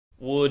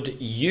Would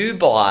you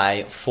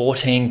buy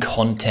 14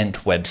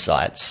 content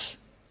websites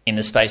in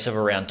the space of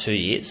around 2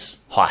 years?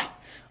 Hi,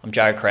 I'm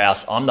Jared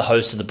Krause. I'm the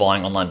host of the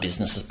Buying Online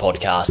Businesses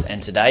podcast,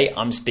 and today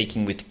I'm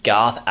speaking with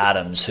Garth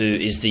Adams, who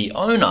is the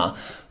owner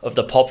of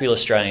the popular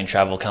Australian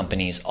travel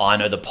companies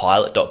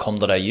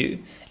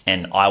iknowthepilot.com.au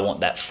and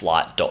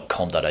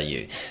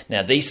iwantthatflight.com.au.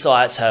 Now, these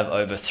sites have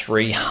over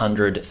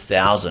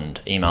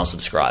 300,000 email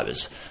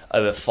subscribers,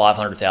 over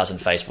 500,000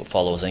 Facebook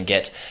followers, and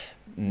get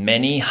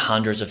many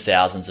hundreds of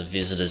thousands of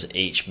visitors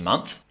each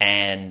month.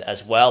 And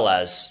as well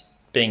as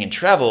being in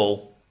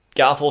travel,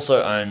 Garth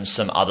also owns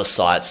some other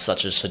sites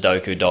such as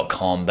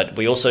Sudoku.com, but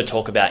we also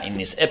talk about in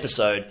this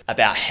episode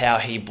about how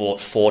he bought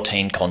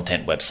 14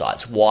 content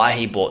websites, why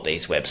he bought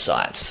these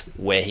websites,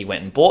 where he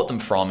went and bought them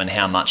from, and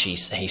how much he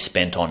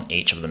spent on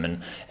each of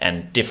them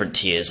and different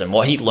tiers, and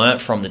what he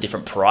learned from the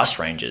different price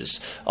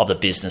ranges of the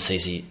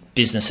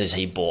businesses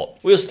he bought.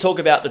 We also talk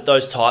about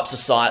those types of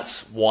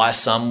sites, why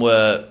some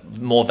were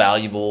more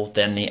valuable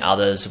than the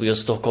others. We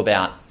also talk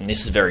about, and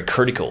this is very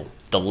critical,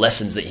 the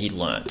lessons that he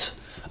learned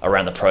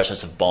around the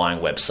process of buying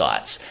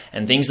websites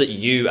and things that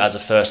you as a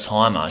first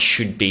timer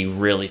should be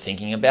really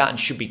thinking about and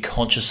should be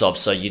conscious of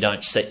so you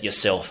don't set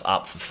yourself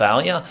up for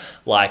failure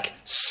like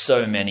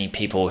so many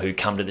people who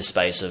come to this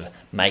space of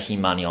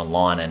making money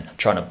online and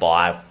trying to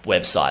buy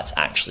websites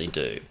actually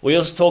do. We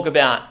also talk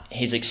about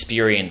his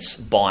experience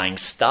buying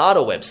starter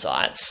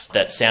websites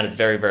that sounded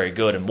very, very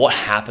good and what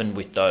happened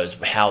with those,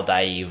 how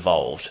they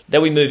evolved.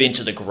 Then we move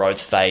into the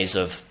growth phase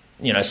of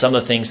some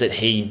of the things that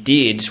he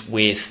did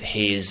with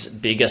his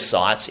bigger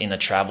sites in the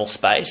travel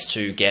space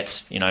to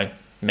get,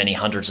 many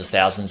hundreds of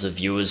thousands of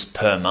viewers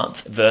per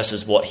month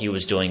versus what he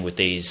was doing with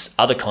these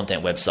other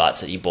content websites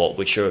that he bought,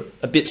 which are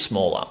a bit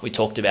smaller. We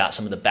talked about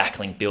some of the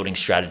backlink building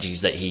strategies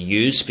that he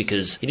used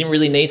because he didn't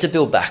really need to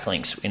build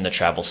backlinks in the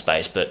travel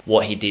space, but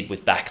what he did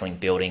with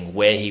backlink building,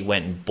 where he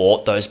went and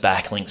bought those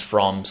backlinks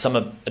from,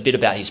 a bit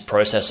about his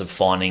process of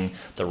finding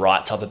the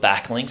right type of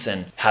backlinks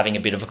and having a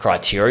bit of a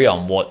criteria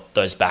on what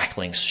those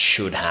backlinks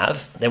should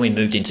have. Then we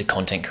moved into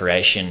content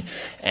creation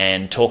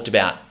and talked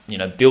about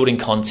building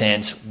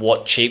content,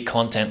 what cheap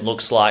content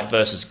looks like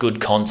versus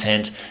good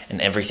content and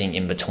everything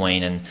in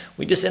between. And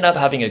we just end up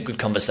having a good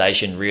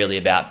conversation really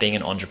about being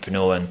an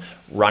entrepreneur and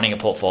running a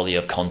portfolio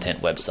of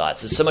content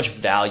websites. There's so much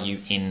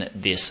value in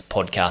this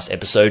podcast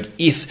episode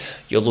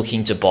if you're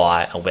looking to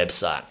buy a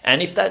website.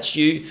 And if that's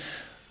you,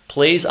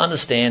 please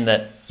understand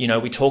that,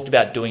 we talked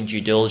about doing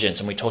due diligence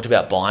and we talked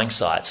about buying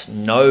sites.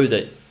 Know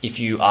that if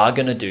you are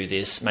going to do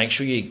this, make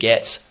sure you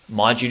get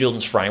my due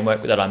diligence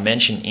framework that I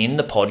mentioned in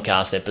the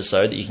podcast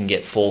episode that you can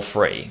get for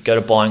free. Go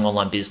to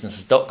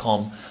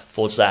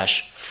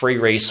buyingonlinebusinesses.com/free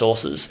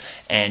resources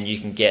and you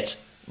can get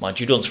my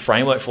due diligence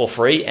framework for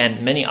free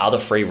and many other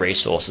free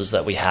resources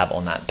that we have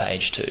on that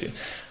page too.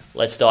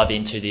 Let's dive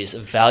into this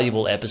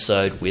valuable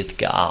episode with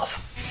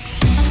Garth.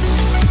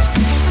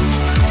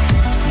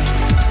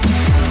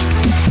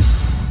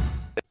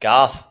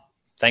 Garth,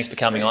 thanks for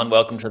coming on.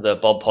 Welcome to the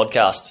Bob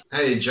podcast.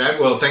 Hey, Jad.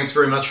 Well, thanks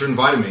very much for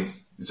inviting me.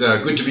 It's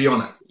good to be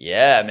on it.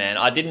 Yeah, man.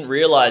 I didn't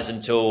realize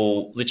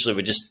until literally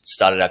we just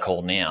started our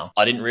call now.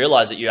 I didn't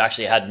realize that you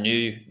actually had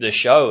the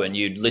show and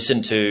you'd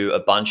listened to a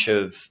bunch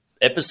of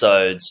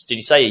episodes. Did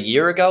you say a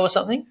year ago or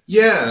something?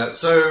 Yeah.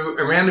 So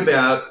around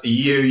about a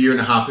year and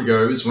a half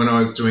ago is when I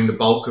was doing the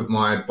bulk of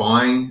my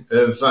buying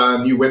of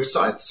new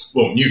websites.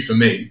 Well, new for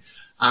me.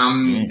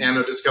 And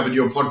I discovered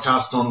your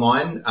podcast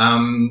online.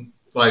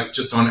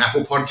 Just on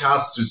Apple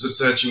Podcasts, was just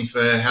searching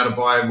for how to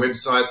buy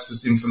websites,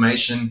 this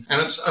information. And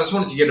I just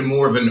wanted to get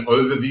more of an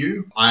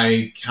overview.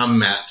 I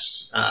come at,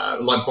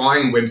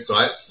 buying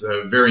websites,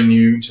 very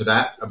new to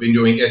that. I've been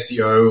doing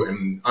SEO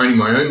and owning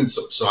my own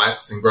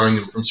sites and growing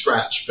them from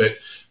scratch. But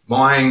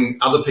buying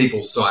other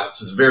people's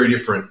sites is very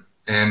different.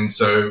 And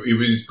so it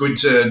was good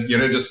to,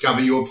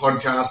 discover your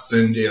podcast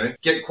and,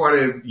 get quite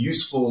a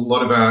useful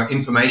lot of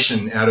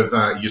information out of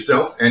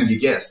yourself and your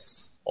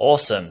guests.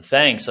 Awesome.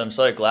 Thanks. I'm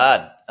so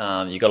glad.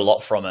 You got a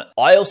lot from it.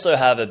 I also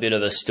have a bit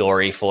of a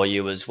story for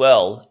you as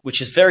well, which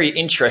is very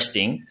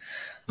interesting.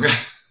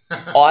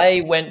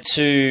 I went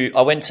to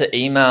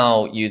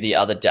email you the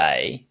other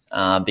day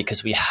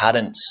because we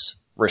hadn't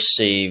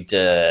received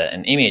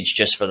an image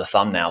just for the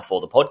thumbnail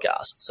for the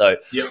podcast. So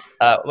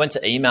I went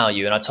to email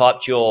you and I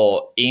typed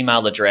your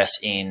email address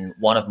in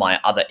one of my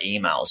other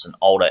emails, an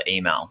older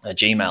email, a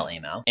Gmail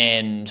email,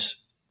 and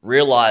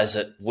realized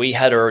that we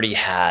had already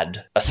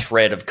had a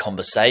thread of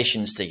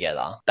conversations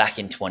together back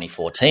in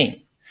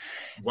 2014.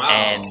 Wow.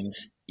 And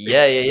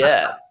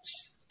yeah.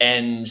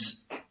 And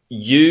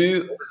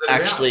you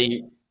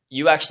actually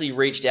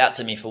reached out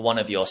to me for one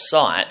of your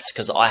sites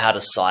because I had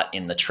a site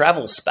in the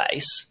travel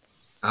space.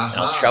 And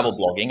I was travel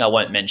blogging. I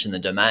won't mention the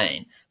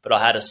domain, but I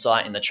had a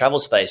site in the travel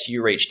space.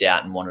 You reached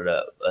out and wanted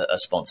a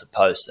sponsored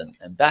post and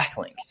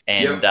backlink.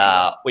 And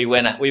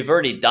we've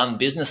already done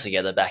business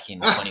together back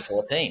in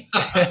 2014.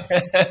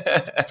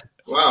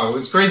 Wow, it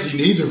was crazy.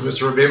 Neither of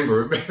us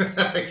remember.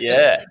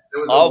 Yeah. It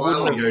was a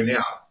while ago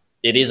now.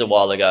 It is a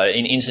while ago.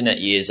 In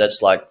internet years,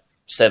 that's like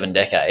 7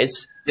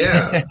 decades.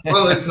 Yeah.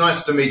 Well, it's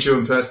nice to meet you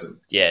in person.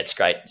 Yeah, it's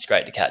great. It's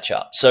great to catch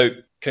up. So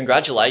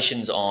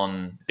congratulations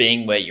on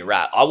being where you're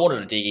at. I wanted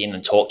to dig in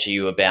and talk to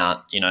you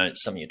about,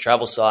 some of your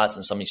travel sites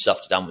and some of your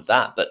stuff done with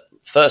that. But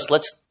first,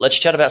 let's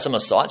chat about some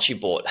of the sites you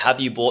bought. Have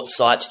you bought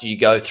sites? Do you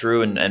go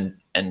through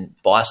and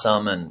buy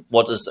some? And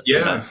what does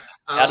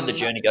how did the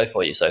journey go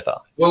for you so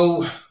far?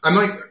 Well,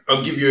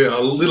 I'll give you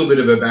a little bit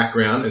of a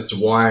background as to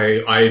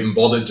why I even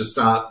bothered to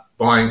start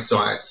buying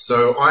sites.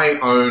 So I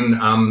own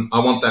I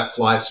Want That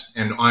Flight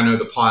and I Know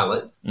the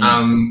Pilot,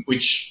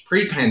 which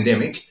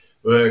pre-pandemic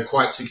were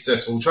quite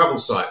successful travel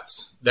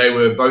sites. They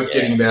were both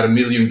getting about 1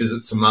 million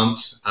visits a month.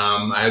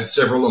 I had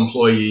several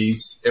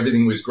employees.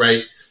 Everything was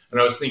great.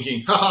 And I was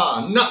thinking,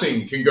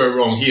 nothing can go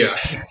wrong here.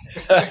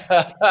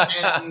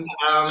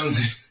 And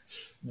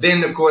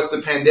then, of course,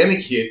 the pandemic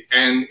hit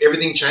and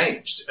everything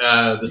changed.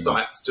 The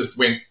sites just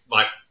went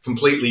like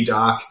completely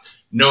dark.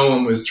 No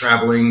one was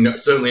traveling.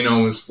 Certainly no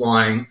one was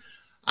flying.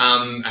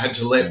 I had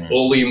to let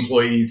all the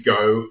employees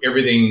go.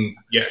 Everything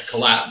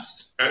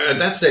collapsed. At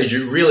that stage,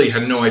 you really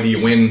had no idea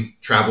when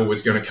travel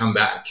was going to come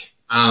back.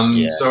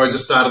 So I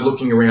just started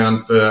looking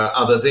around for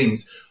other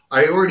things.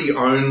 I already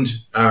owned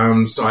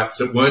sites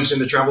that weren't in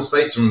the travel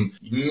space from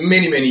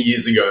many, many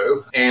years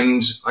ago,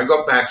 and I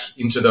got back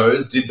into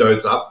those, did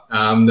those up.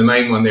 The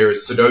main one there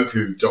is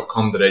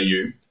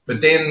sudoku.com.au.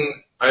 But then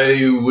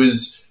I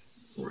was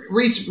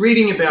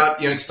reading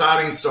about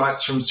starting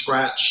sites from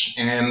scratch,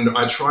 and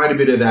I tried a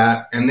bit of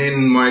that, and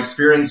then my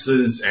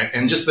experiences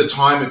and just the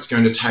time it's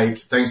going to take,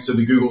 thanks to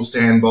the Google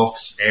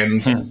Sandbox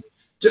and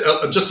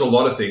just a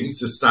lot of things,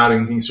 just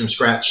starting things from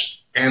scratch.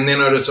 And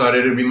then I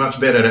decided it'd be much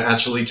better to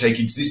actually take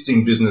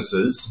existing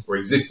businesses or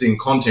existing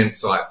content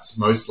sites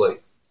mostly,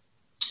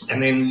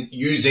 and then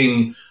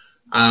using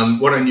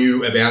what I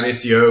knew about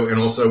SEO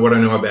and also what I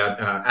know about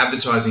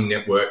advertising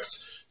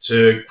networks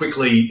to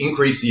quickly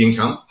increase the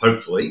income,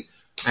 hopefully,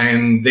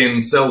 and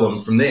then sell them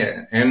from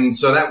there. And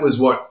so that was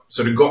what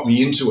sort of got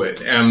me into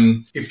it.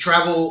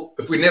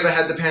 If we never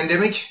had the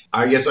pandemic,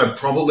 I guess I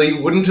probably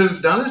wouldn't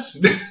have done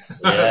it.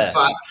 Yeah.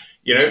 But,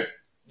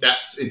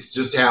 it's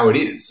just how it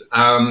is.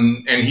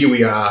 And here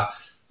we are,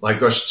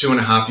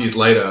 2.5 years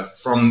later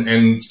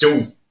and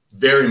still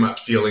very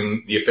much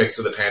feeling the effects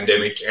of the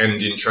pandemic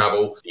and in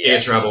travel. Air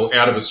travel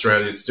out of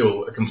Australia is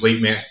still a complete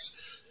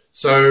mess.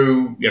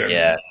 So,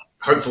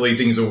 hopefully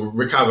things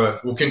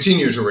will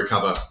continue to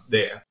recover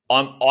there.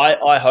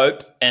 I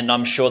hope, and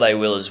I'm sure they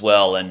will as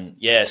well. And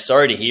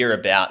sorry to hear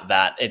about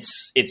that.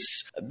 It's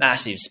a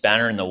massive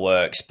spanner in the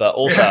works, but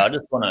also I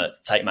just want to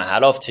take my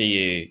hat off to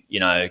you,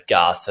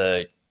 Garth,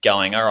 for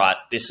going, all right,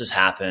 this has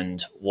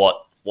happened.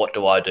 What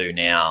do I do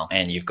now?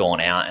 And you've gone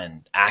out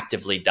and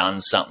actively done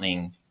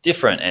something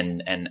different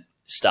and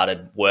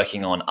started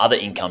working on other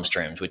income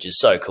streams, which is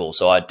so cool.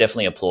 So I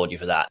definitely applaud you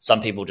for that.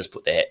 Some people just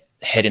put their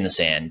head in the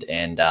sand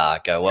and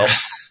go, well,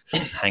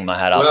 hang my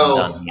hat up.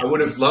 Well, and done. I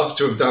would have loved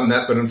to have done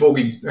that, but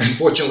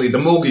unfortunately the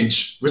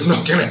mortgage was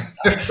not going to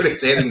put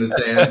its head in the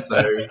sand.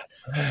 So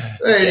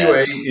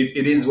anyway,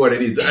 it is what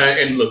it is.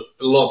 And look,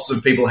 lots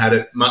of people had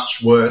it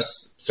much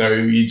worse. So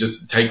you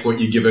just take what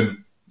you're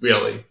given,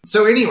 really.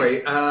 So anyway,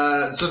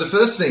 so the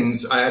first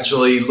things I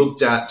actually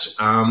looked at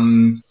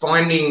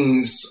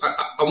findings.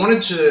 I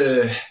wanted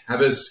to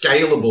have a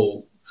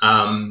scalable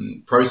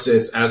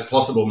process as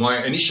possible.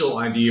 My initial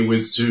idea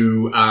was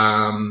to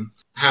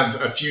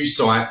have a few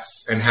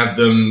sites and have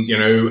them,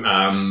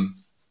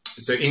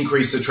 so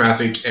increase the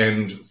traffic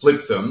and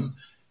flip them.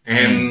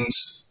 And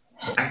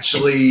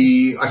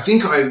actually, I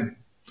think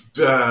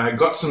I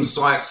got some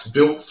sites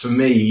built for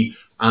me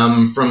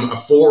from a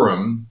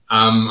forum.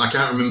 I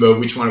can't remember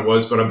which one it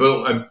was, but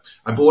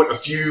I bought a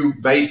few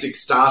basic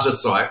starter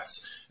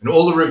sites, and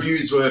all the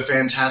reviews were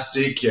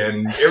fantastic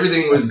and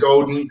everything was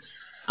golden.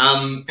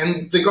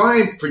 And the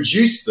guy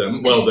produced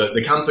them,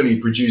 the company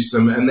produced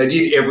them, and they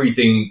did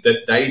everything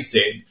that they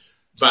said,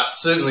 but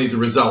certainly the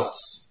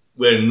results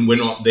were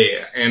not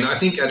there. And I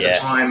think at the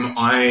time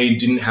I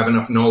didn't have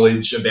enough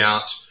knowledge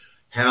about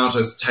how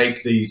to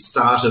take these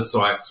starter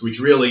sites, which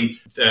really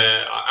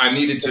I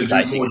needed to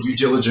do more due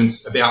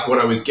diligence about what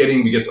I was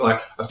getting, because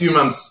a few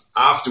months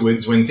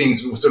afterwards, when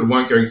things sort of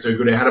weren't going so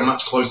good, I had a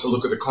much closer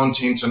look at the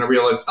content and I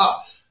realized,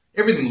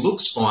 everything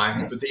looks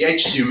fine, but the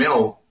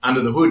HTML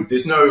under the hood,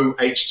 there's no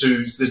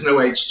H2s, there's no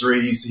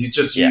H3s. He's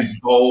just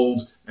used bold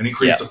and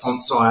increased the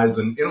font size,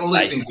 and all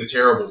these things are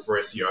terrible for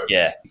SEO.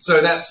 Yeah. So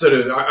that's sort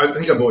of, I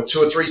think I bought 2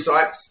 or 3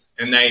 sites,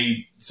 and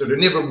they sort of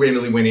never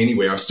really went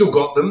anywhere. I've still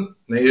got them.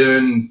 They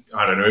earn,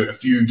 I don't know, a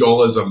few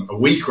dollars a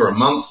week or a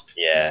month.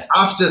 Yeah.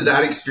 After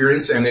that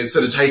experience, and it's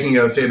sort of taking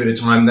a fair bit of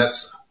time,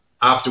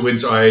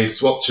 afterwards I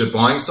swapped to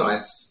buying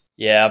sites.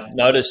 Yeah, I've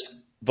noticed.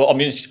 But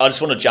I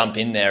just want to jump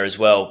in there as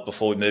well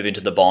before we move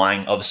into the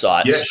buying of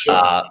sites. Yeah,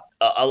 sure.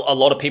 A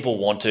lot of people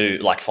want to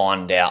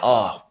find out,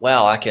 oh,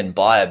 wow, I can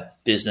buy a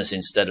business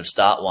instead of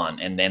start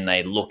one. And then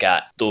they look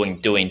at doing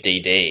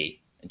DD,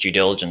 due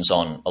diligence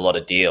on a lot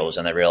of deals,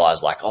 and they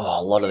realize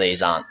a lot of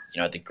these aren't,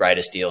 the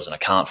greatest deals, and I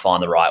can't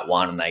find the right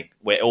one. And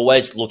we're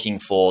always looking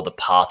for the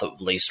path of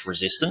least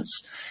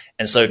resistance.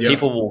 And so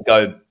people will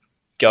go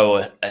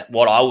go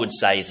what I would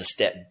say is a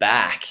step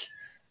back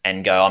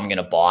and go, I'm going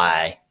to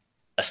buy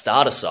a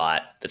starter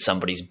site that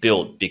somebody's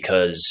built,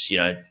 because, you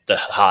know, the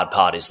hard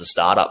part is the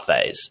startup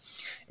phase,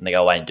 and they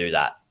go away and do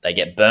that. They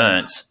get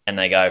burnt and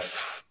they go,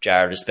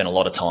 Jared, I've spent a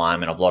lot of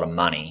time and a lot of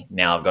money.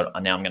 Now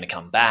I'm going to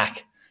come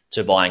back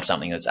to buying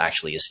something that's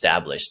actually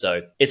established.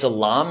 So it's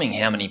alarming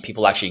how many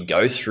people actually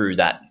go through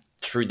that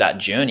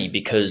journey,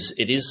 because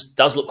it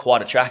does look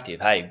quite attractive.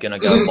 Hey, going to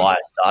go buy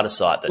a starter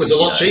site that's a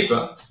lot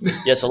cheaper.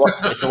 Yeah, it's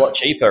a lot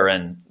cheaper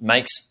and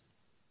makes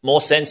more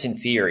sense in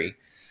theory,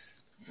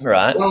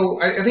 right? Well,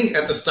 I think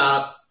at the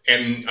start,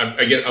 and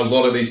I get a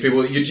lot of these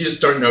people, you just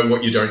don't know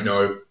what you don't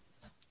know.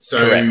 So,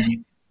 correct.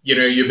 You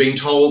know, you're being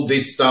told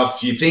this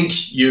stuff, you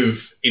think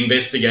you've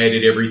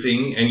investigated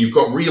everything and you've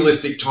got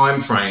realistic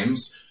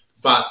timeframes,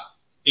 but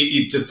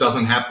it just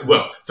doesn't happen.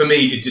 Well, for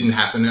me, it didn't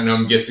happen. And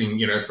I'm guessing,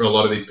 you know, for a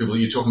lot of these people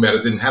you're talking about,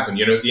 it didn't happen.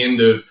 You know, at the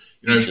end of,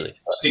 you know, usually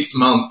 6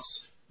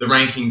 months, the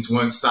rankings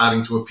weren't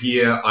starting to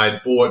appear.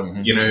 I'd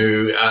bought, you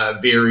know,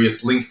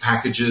 various link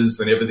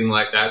packages and everything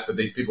like that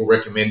these people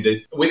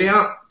recommended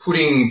without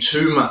putting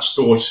too much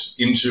thought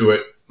into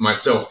it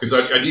myself, because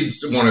I did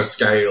want to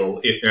scale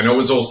it. And I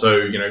was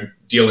also, you know,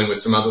 dealing with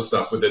some other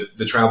stuff with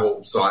the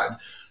travel side.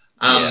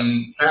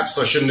 Perhaps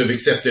I shouldn't have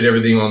accepted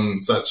everything on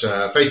such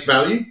face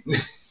value.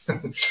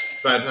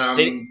 But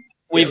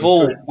we've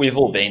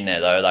all been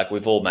there though. Like,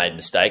 we've all made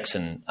mistakes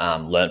and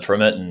learned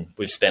from it, and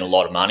we've spent a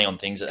lot of money on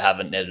things that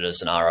haven't netted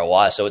us an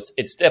ROI. So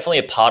it's definitely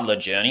a part of the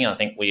journey. I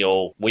think we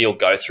all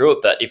go through it.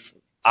 But if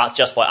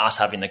just by us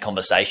having the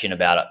conversation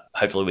about it,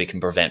 hopefully we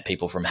can prevent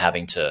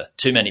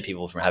too many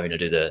people from having to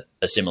do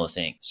a similar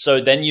thing.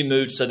 So then you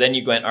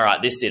went, all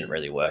right, this didn't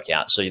really work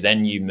out. So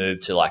then you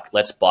moved to like,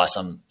 let's buy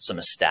some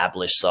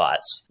established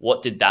sites.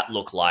 What did that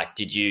look like?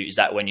 Is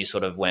that when you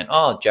sort of went,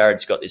 oh,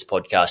 Jared's got this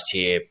podcast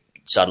here,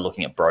 started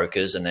looking at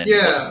brokers, and then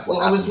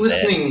I was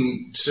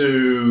listening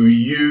to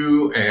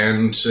you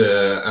and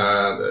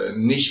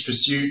Niche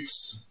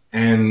Pursuits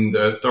and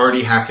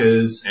Authority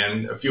Hackers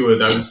and a few of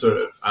those sort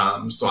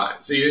of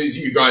sites. So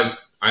you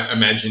guys, I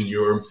imagine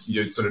you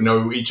sort of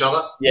know each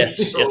other.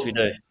 Yes, yes, we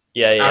do.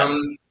 Yeah.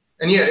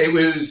 And yeah, it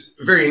was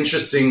very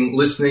interesting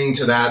listening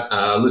to that,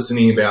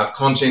 listening about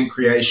content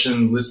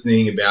creation,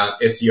 listening about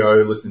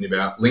SEO, listening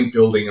about link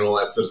building and all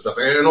that sort of stuff,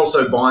 and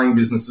also buying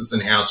businesses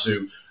and how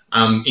to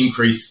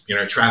increase, you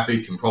know,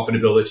 traffic and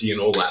profitability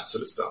and all that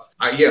sort of stuff.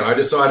 I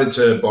decided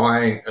to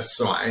buy a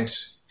site,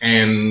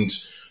 and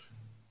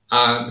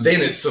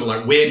then it's sort of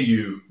like, where do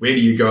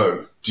you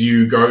go? Do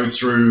you go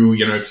through,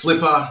 you know,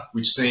 Flipper,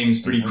 which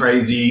seems pretty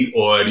crazy,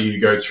 or do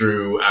you go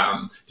through,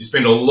 do you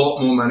spend a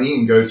lot more money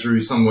and go through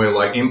somewhere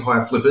like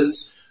Empire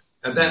Flippers?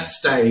 At that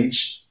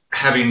stage,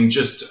 having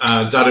just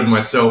dudded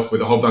myself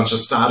with a whole bunch of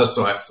starter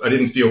sites, I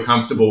didn't feel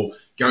comfortable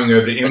going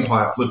over to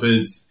Empire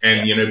Flippers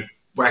and, you know,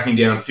 whacking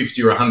down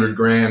 50 or 100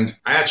 grand.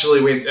 I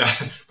actually went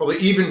probably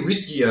even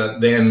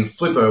riskier than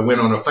Flipper, went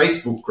on a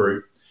Facebook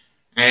group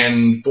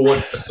and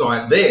bought a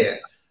site there.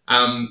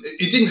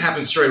 It didn't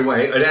happen straight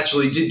away. It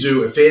actually did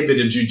do a fair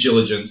bit of due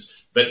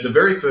diligence, but the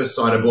very first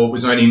site I bought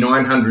was only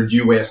 $900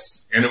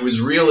 US, and it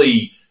was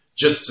really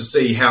just to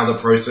see how the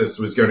process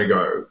was going to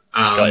go.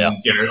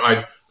 You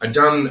know, I'd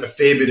done a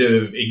fair bit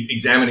of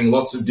examining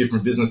lots of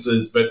different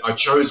businesses, but I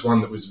chose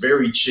one that was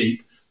very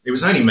cheap. It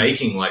was only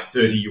making like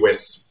 30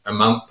 US a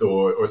month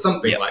or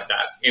something like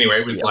that. Anyway,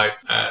 it was like,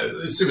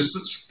 it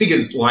was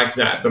figures like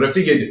that. But I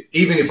figured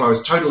even if I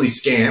was totally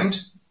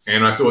scammed,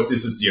 and I thought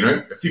this is, you know,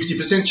 a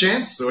 50%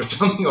 chance or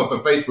something off a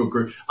Facebook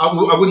group, I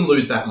wouldn't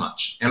lose that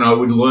much, and I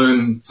would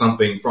learn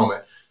something from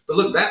it. But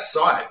look, that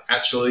site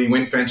actually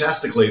went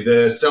fantastically.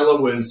 The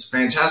seller was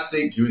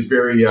fantastic. He was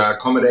very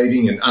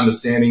accommodating and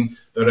understanding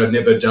that I'd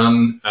never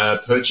done a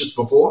purchase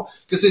before,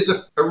 because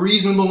there's a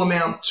reasonable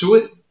amount to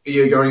it.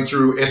 You're going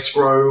through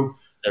escrow,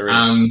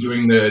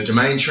 doing the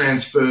domain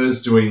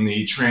transfers, doing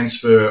the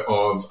transfer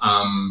of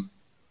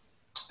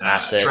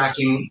assets,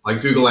 tracking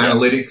like Google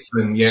Analytics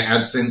and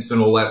AdSense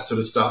and all that sort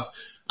of stuff.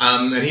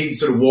 And he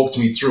sort of walked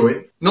me through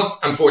it. Not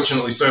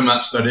unfortunately so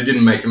much that I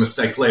didn't make a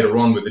mistake later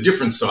on with a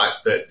different site,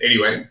 but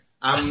anyway.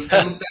 And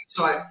that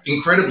site,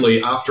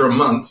 incredibly, after a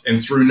month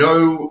and through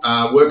no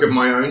work of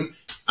my own,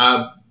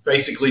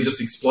 basically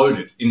just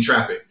exploded in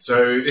traffic.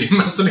 So it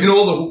must have been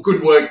all the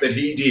good work that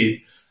he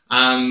did.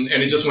 And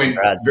it just went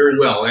very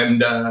well.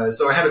 And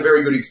so I had a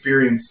very good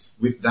experience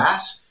with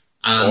that.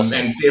 Awesome.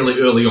 And fairly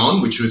early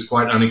on, which was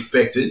quite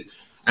unexpected.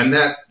 And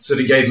that sort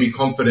of gave me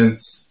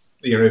confidence,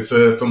 you know,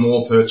 for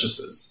more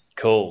purchases.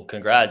 Cool.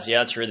 Congrats.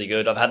 Yeah, it's really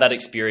good. I've had that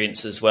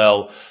experience as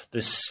well.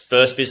 This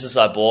first business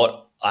I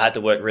bought, I had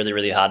to work really,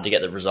 really hard to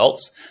get the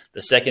results.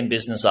 The second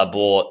business I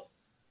bought,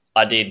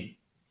 I did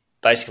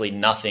basically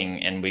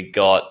nothing, and we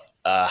got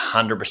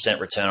 100%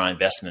 return on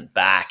investment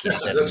back in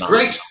 7 months.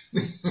 Great.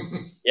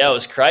 Yeah, it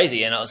was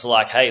crazy. And I was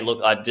like, hey,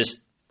 look, I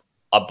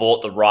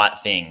bought the right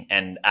thing.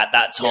 And at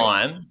that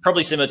time,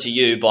 probably similar to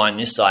you, buying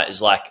this site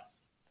is like,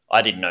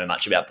 I didn't know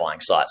much about buying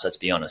sites. Let's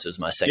be honest. It was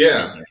my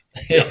second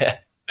business.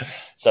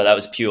 So that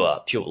was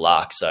pure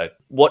luck. So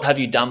what have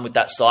you done with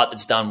that site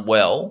that's done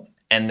well?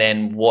 And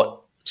then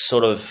what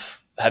sort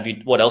of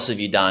what else have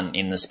you done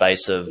in the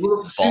space of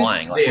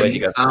buying? Like, where do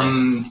you go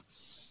from there?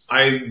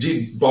 I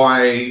did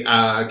buy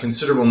a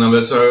considerable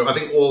number. So I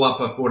think all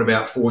up I've bought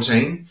about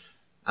 14.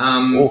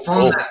 From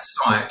that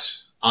site,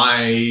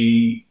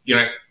 I,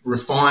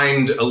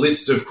 refined a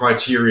list of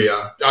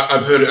criteria.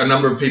 I've heard a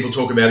number of people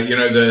talk about it.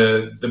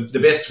 The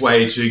best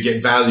way to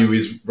get value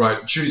is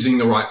choosing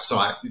the right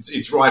site.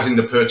 It's right in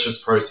the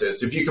purchase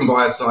process. If you can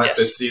buy a site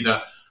that's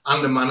either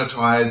under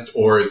monetized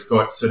or it's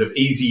got sort of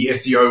easy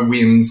SEO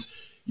wins,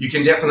 you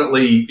can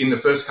definitely, in the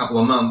first couple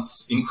of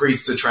months,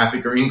 increase the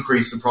traffic or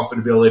increase the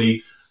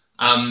profitability.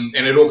 And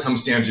it all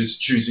comes down to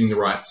just choosing the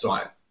right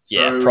site.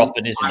 So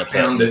profit is in the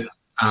found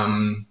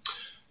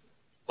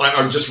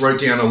I just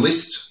wrote down a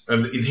list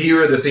of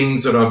here are the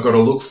things that I've got to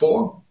look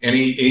for, and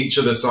each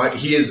of the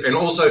sites and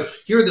also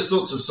here are the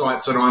sorts of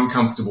sites that I'm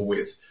comfortable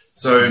with.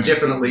 So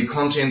definitely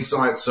content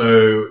sites.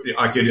 So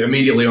I could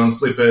immediately on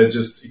Flipper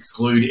just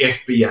exclude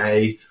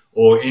FBA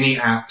or any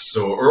apps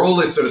or all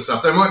this sort of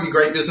stuff. They might be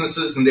great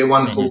businesses and they're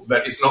wonderful,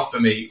 but it's not for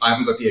me. I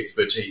haven't got the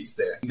expertise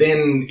there.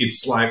 Then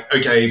it's like,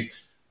 okay,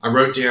 I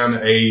wrote down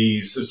a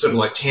sort of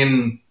like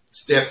 10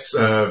 steps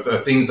of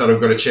things that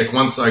I've got to check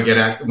once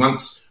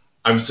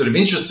I'm sort of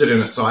interested in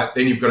a site.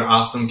 Then you've got to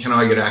ask them, can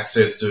I get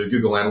access to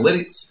Google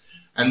Analytics?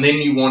 And then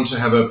you want to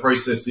have a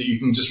process that you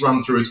can just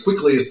run through as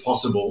quickly as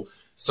possible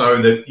so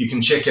that you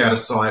can check out a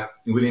site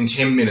within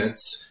 10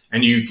 minutes.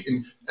 And you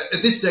can,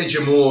 at this stage,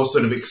 you're more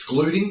sort of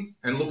excluding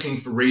and looking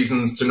for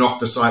reasons to knock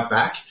the site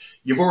back.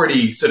 You've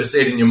already sort of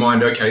said in your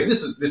mind, okay,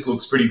 this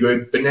looks pretty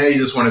good. But now you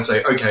just want to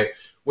say, okay,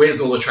 where's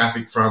all the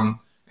traffic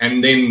from?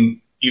 And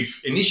then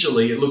if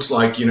initially it looks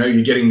like,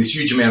 you're getting this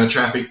huge amount of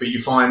traffic, but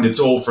you find it's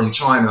all from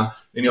China,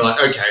 then you're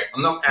like, okay,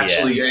 I'm not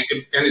actually getting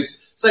it. And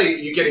it's, say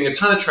you're getting a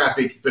ton of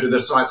traffic, but the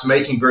site's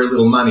making very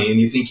little money.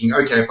 And you're thinking,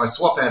 okay, if I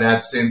swap out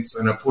AdSense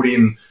and I put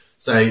in,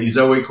 say,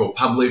 Ezoic or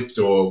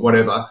Publift or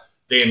whatever,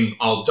 then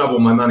I'll double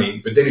my money.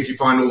 But then if you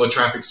find all the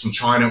traffic's from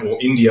China or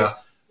India,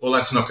 well,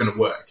 that's not going to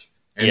work.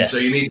 And so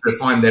you need to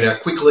find that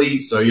out quickly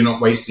so you're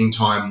not wasting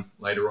time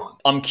later on.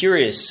 I'm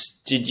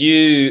curious, did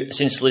you,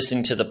 since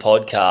listening to the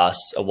podcast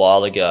a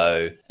while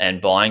ago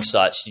and buying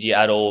sites, did you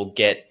at all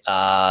get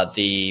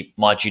the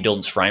My Due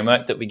Diligence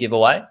framework that we give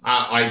away?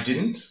 I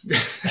didn't.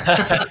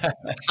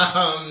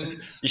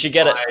 You should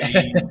get it.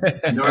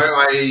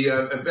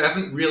 I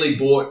haven't really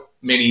bought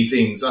many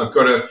things. I've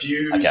got a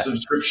few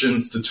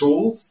subscriptions to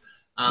tools.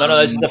 No,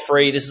 this is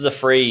the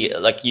free.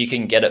 Like, you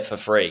can get it for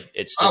free.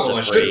 It's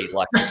just free.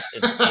 Like, it's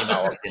email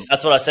opt-in.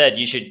 That's what I said.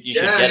 You should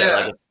get it.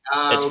 Like,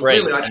 it's free.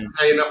 Really, I didn't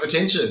pay enough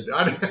attention.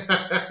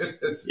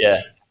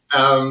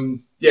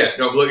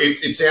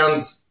 It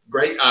sounds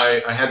great.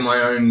 I had my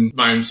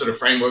own sort of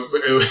framework.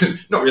 It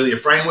was not really a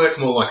framework,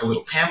 more like a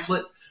little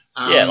pamphlet.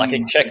 Like a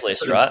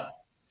checklist, right?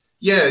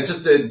 Yeah,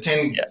 just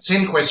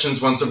 10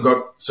 questions once I've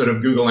got sort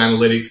of Google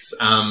Analytics,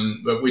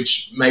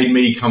 which made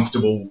me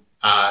comfortable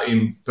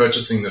in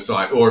purchasing the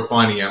site or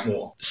finding out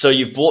more. So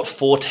you've bought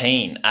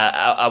 14.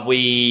 Are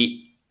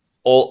we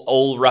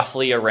all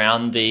roughly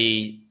around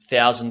the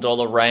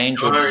 $1,000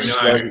 range, or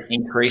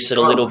increase it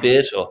a little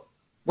bit? Or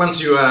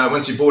once you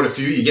bought a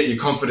few, you get your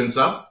confidence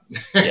up.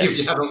 If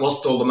you haven't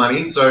lost all the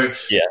money. So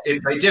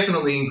they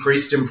definitely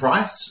increased in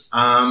price.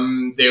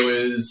 There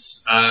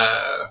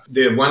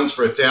are ones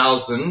for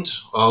 1,000.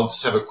 I'll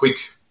just have a quick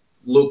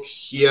look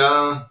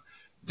here.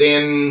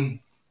 Then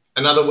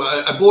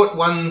I bought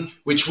one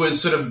which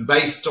was sort of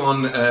based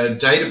on a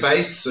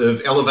database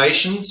of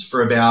elevations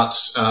for about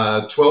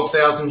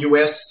 12,000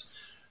 US,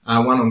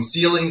 one on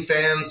ceiling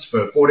fans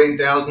for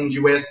 14,000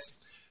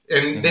 US,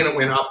 and then it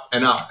went up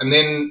and up. And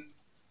then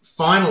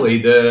finally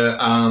the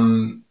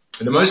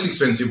most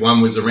expensive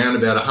one was around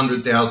about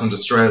 100,000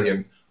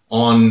 Australian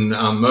on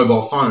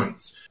mobile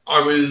phones. I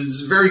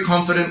was very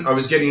confident I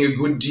was getting a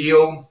good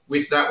deal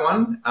with that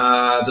one.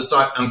 The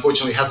site,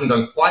 unfortunately, hasn't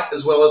done quite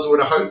as well as I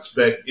would have hoped,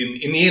 but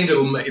in the end,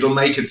 it'll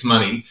make its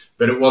money.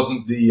 But it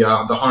wasn't the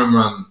home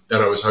run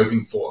that I was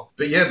hoping for.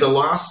 But yeah, the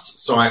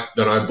last site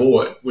that I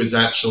bought was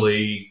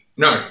actually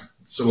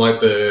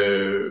like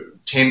the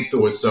 10th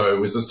or so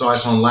was a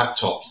site on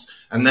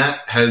laptops, and that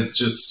has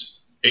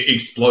just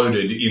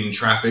exploded in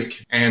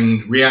traffic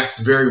and reacts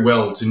very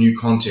well to new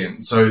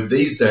content. So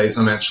these days,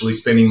 I'm actually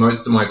spending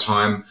most of my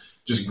time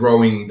just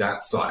growing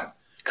that site.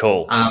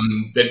 Cool.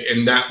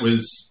 And that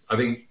was, I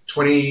think,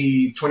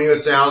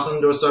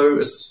 20,000 or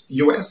so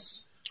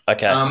US.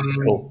 Okay.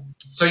 Cool.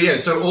 So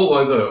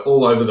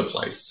all over the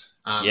place.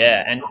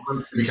 And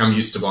I've become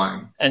used to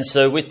buying. And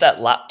so with that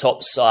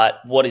laptop site,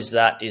 what is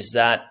that? Is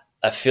that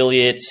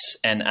affiliates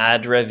and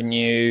ad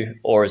revenue,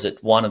 or is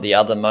it one or the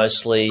other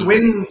mostly? So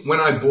when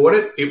I bought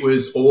it, it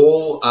was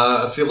all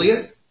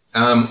affiliate.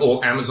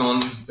 Or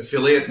Amazon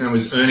affiliate, and I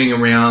was earning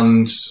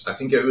around, I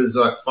think it was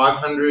like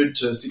 500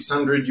 to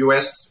 600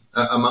 US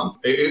a month.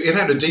 It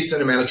had a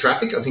decent amount of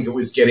traffic. I think it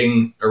was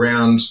getting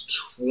around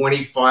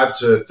 25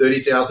 to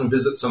 30,000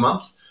 visits a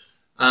month.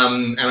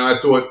 And I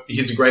thought,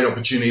 here's a great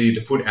opportunity to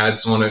put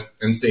ads on it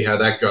and see how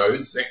that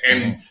goes.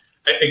 And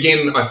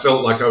again, I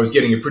felt like I was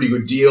getting a pretty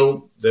good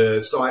deal. the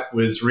site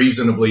was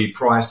reasonably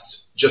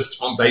priced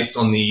just based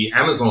on the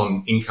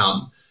Amazon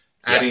income.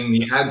 Adding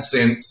the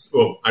AdSense,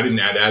 well, I didn't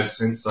add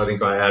AdSense. I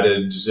think I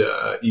added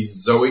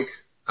Ezoic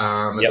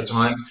at the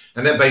time.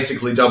 And that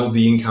basically doubled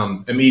the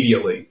income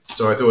immediately.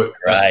 So I thought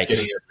that's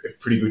getting a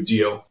pretty good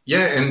deal.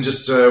 Yeah, and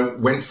just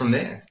went from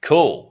there.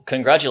 Cool.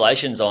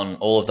 Congratulations on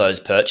all of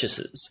those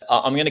purchases.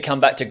 I'm going to come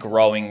back to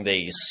growing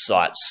these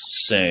sites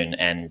soon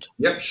and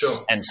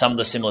and some of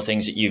the similar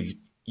things that you've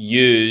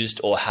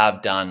used or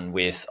have done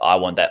with I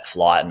Want That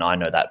Flight and I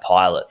Know That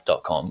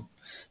Pilot.com.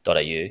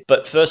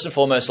 But first and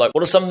foremost, like,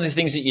 what are some of the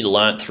things that you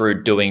learned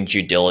through doing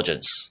due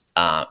diligence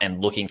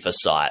and looking for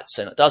sites?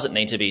 And it doesn't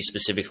need to be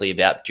specifically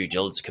about due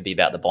diligence. It could be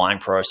about the buying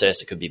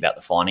process. It could be about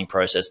the finding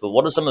process. But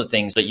what are some of the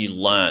things that you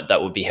learned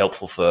that would be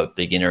helpful for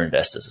beginner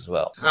investors as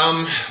well?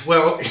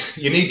 Well,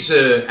 you need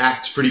to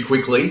act pretty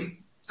quickly.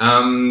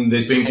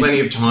 There's been plenty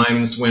of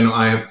times when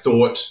I have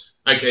thought,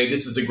 okay,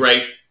 this is a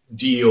great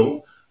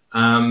deal.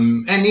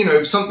 And,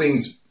 if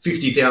something's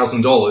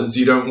 $50,000,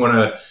 you don't want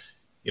to,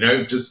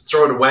 just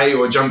throw it away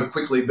or jump it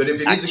quickly. But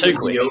if it is a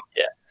good deal,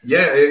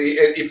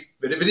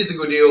 but if it is a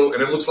good deal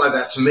and it looks like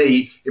that to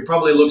me, it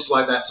probably looks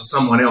like that to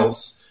someone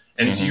else.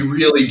 And so you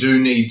really do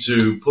need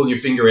to pull your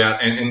finger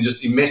out and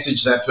just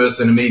message that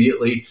person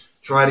immediately,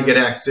 try to get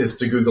access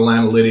to Google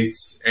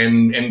Analytics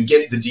and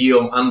get the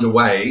deal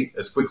underway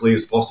as quickly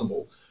as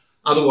possible.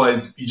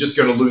 Otherwise, you're just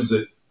going to lose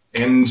it.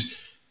 And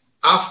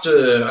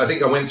after, I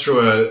think I went through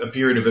a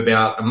period of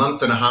about a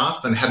month and a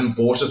half and hadn't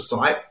bought a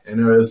site. And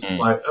it was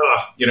like,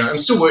 I'm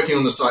still working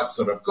on the sites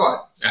that I've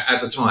got at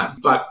the time.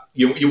 But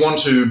you want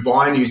to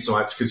buy new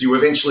sites because you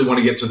eventually want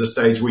to get to the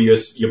stage where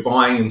you're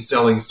buying and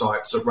selling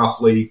sites at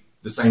roughly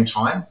the same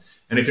time.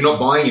 And if you're not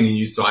buying any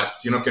new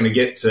sites, you're not going to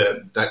get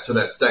to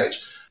that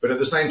stage. But at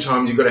the same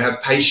time, you've got to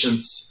have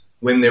patience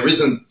when there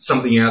isn't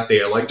something out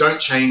there. Like, don't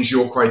change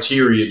your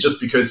criteria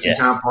just because you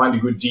can't find a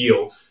good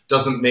deal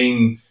doesn't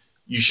mean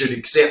you should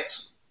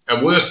accept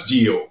a worse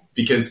deal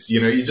because,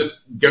 you're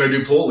just going to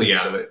do poorly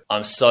out of it.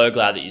 I'm so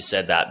glad that you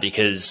said that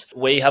because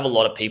we have a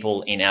lot of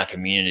people in our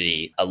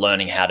community are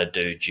learning how to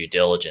do due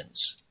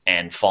diligence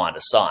and find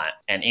a site.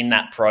 And in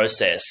that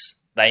process,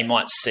 they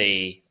might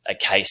see a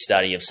case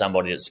study of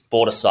somebody that's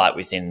bought a site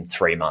within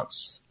 3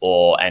 months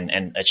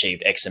and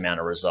achieved X amount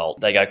of result.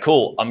 They go,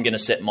 cool, I'm going to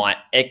set my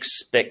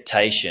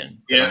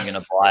expectation that I'm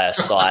going to buy a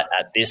site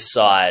at this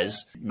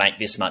size, make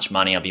this much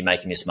money, I'll be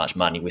making this much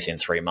money within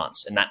 3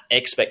 months. And that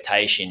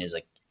expectation is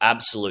an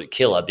absolute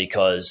killer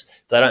because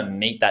if they don't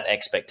meet that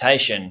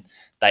expectation,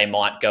 they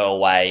might go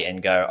away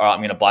and go, all right, I'm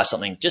going to buy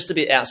something just a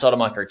bit outside of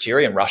my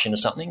criteria and rush into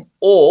something.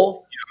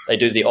 Or they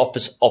do the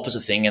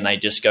opposite thing and they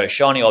just go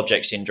shiny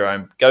object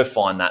syndrome, go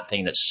find that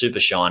thing that's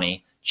super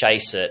shiny,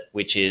 chase it,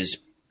 which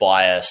is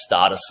buy a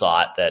starter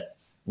site that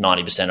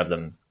 90% of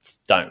them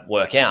don't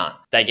work out.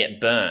 They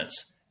get burnt.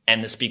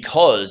 And it's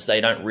because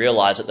they don't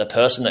realize that the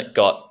person that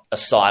got a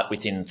site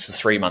within the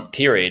 3 month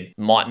period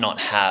might not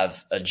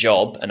have a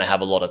job and they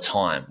have a lot of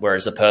time.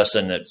 Whereas the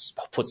person that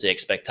puts the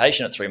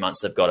expectation at 3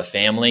 months, they've got a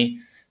family,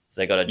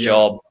 they've got a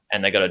job,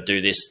 and they've got to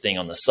do this thing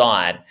on the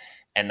side.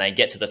 And they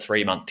get to the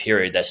 3 month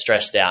period, they're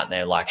stressed out and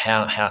they're like,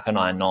 how have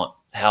I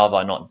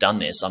not done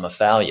this? I'm a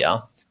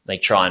failure. They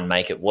try and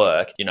make it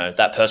work.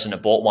 That person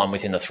that bought one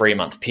within the 3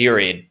 month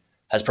period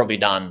has probably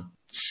done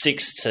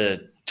 6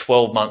 to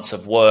 12 months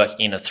of work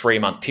in a 3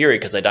 month period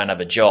because they don't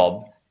have a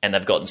job and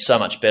they've gotten so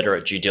much better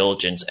at due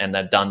diligence and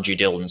they've done due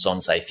diligence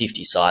on, say,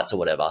 50 sites or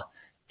whatever,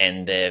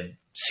 and they're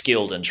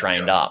skilled and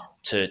trained up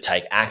to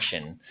take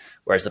action.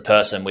 Whereas the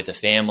person with a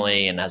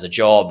family and has a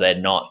job, they're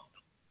not.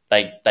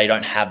 They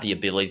don't have the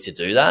ability to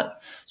do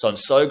that. So I'm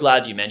so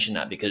glad you mentioned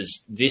that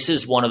because this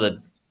is one of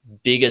the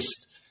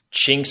biggest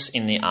chinks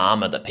in the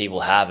armor that people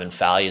have and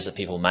failures that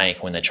people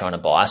make when they're trying to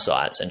buy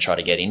sites and try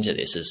to get into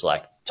this is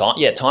like time.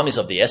 Yeah, time is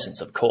of the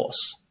essence, of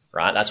course,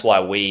 right? That's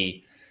why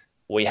we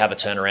have a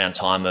turnaround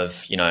time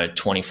of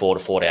 24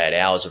 to 48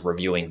 hours of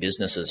reviewing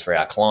businesses for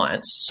our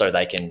clients so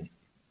they can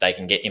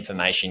get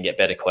information, get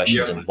better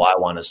questions, and buy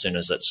one as soon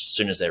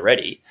as they're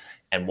ready.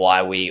 And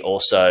why we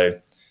also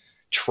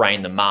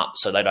train them up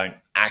so they don't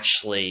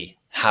actually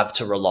have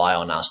to rely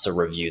on us to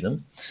review them,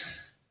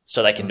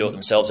 so they can do it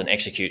themselves and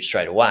execute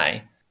straight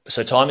away.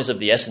 So time is of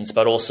the essence,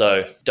 but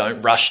also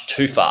don't rush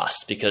too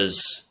fast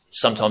because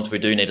sometimes we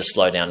do need to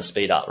slow down and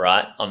speed up,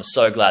 right? I'm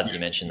so glad that you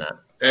mentioned that.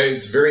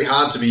 It's very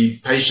hard to be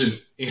patient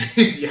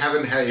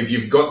if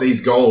you've got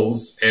these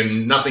goals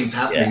and nothing's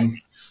happening.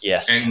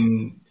 Yes.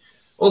 And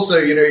also,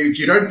 if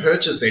you don't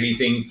purchase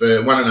anything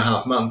for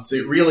 1.5 months,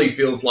 it really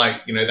feels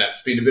like,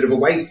 that's been a bit of a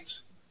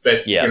waste.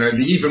 But,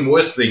 the even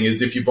worse thing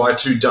is if you buy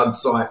 2 dud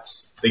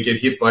sites, they get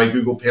hit by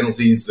Google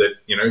penalties that,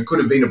 could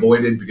have been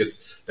avoided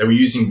because they were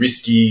using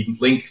risky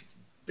link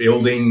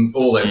building,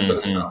 all that sort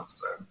of stuff.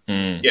 So,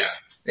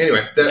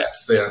 Anyway,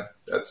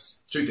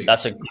 that's 2 things.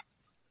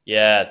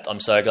 I'm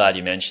so glad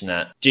you mentioned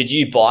that. Did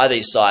you buy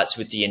these sites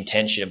with the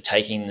intention of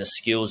taking the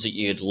skills that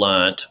you'd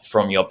learnt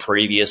from your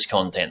previous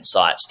content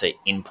sites to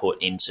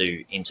input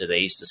into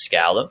these to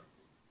scale them?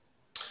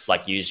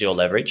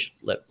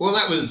 Well,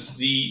 that was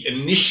the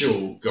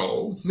initial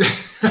goal.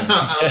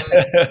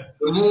 The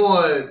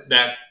more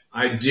that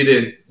I did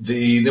it,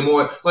 the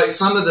more, like,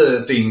 some of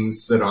the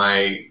things that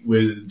I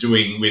was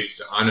doing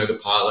with I Know the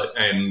Pilot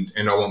and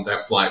I Want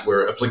That Flight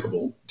were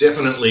applicable.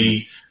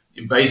 Definitely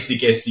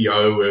basic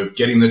SEO of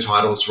getting the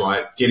titles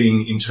right,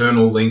 getting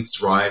internal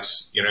links right,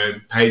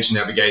 page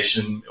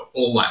navigation,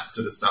 all that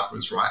sort of stuff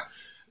was right.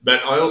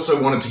 But I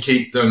also wanted to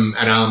keep them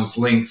at arm's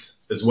length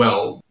as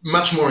well.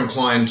 Much more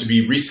inclined to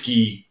be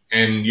risky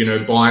and,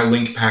 buy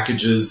link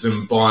packages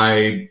and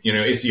buy,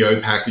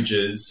 SEO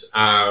packages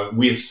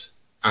with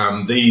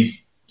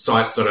these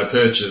sites that I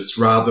purchased,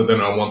 rather than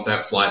I Want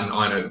That Flight and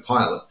I Know the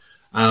Pilot.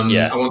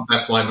 I Want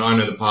That Flight and I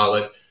Know the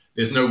Pilot.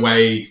 There's no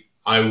way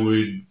I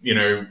would,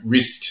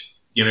 risk,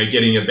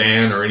 getting a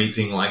ban or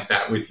anything like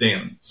that with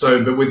them.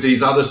 So, but with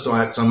these other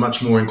sites, I'm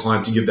much more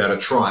inclined to give that a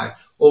try.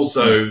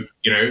 Also,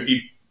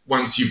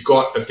 once you've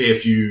got a fair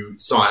few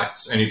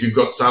sites, and if you've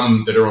got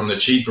some that are on the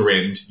cheaper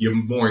end, you're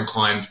more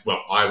inclined,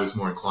 well, I was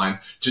more inclined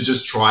to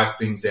just try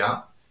things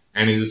out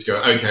and you just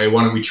go, okay,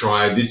 why don't we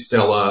try this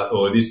seller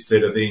or this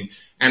sort of thing?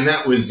 And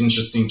that was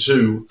interesting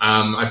too.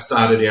 I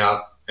started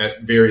out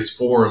at various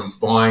forums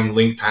buying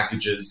link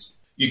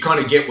packages. You kind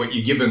of get what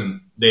you're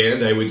given there.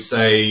 They would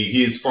say,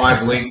 here's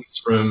 5 links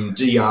from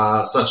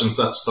DR such and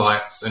such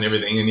sites and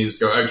everything. And you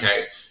just go,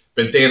 okay.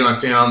 But then I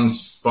found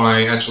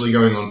by actually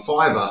going on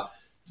Fiverr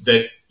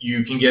that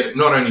you can get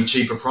not only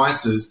cheaper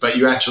prices, but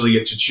you actually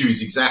get to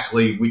choose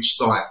exactly which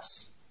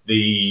sites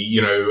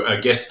a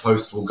guest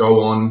post will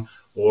go on,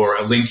 or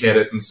a link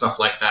edit and stuff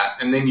like that.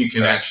 And then you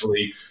can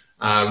actually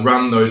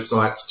run those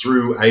sites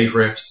through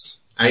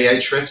Ahrefs.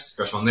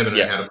 Gosh, I'll never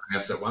know how to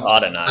pronounce that one. I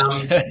don't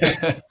know.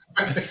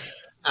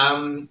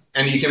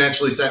 And you can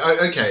actually say, oh,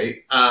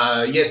 okay,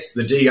 yes,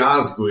 the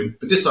DR is good,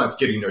 but this site's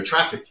getting no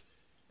traffic.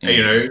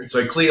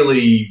 So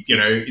clearly,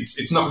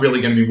 it's not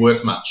really going to be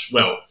worth much.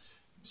 Well,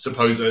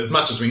 suppose as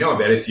much as we know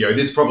about SEO,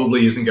 this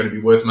probably isn't going to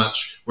be worth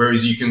much.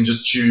 Whereas you can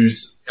just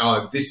choose,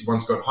 this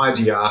one's got high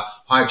DR,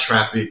 high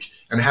traffic,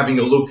 and having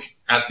a look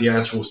at the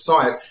actual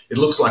site, it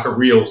looks like a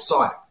real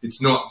site.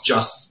 It's not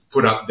just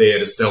put up there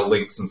to sell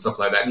links and stuff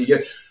like that.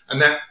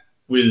 And that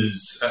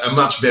was a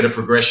much better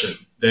progression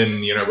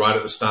than, right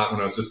at the start when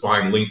I was just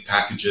buying link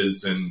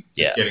packages and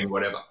just getting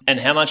whatever. And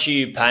how much are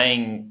you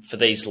paying for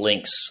these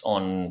links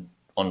on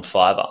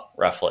Fiverr,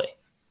 roughly?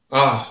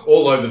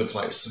 All over the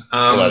place.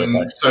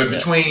 So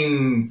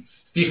between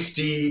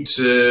 50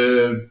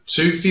 to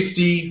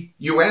 250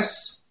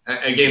 US.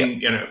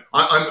 Again,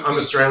 I'm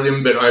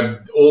Australian, but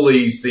all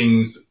these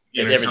things,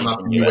 come up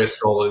in US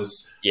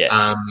dollars.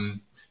 Yeah.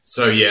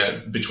 So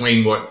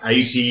between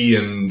 80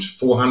 and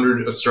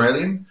 400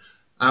 Australian.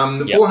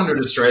 The 400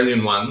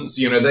 Australian ones,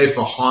 they're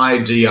for high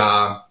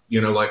DR,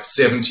 like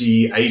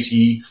 70,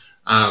 80,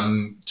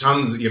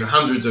 tons,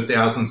 hundreds of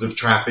thousands of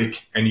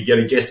traffic, and you get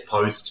a guest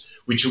post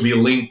which will be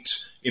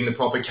linked in the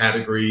proper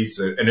categories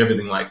and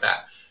everything like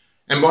that.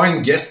 And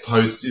buying guest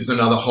posts is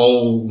another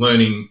whole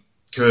learning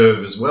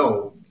curve as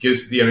well,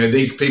 because,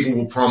 these people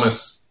will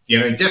promise,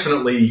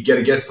 definitely get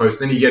a guest post,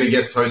 then you get a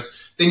guest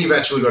post, then you've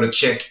actually got to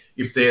check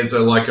if there's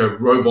a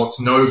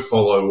robots no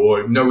follow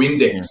or no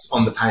index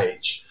on the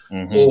page,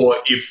 or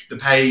if the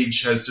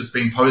page has just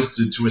been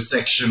posted to a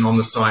section on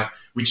the site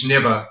which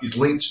never is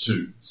linked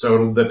to.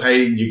 So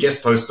your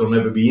guest post will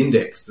never be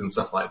indexed and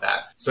stuff like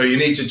that. So you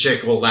need to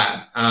check all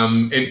that.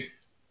 And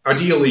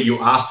ideally you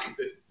ask,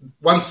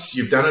 once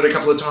you've done it a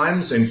couple of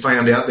times and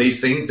found out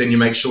these things, then you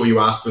make sure you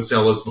ask the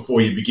sellers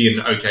before you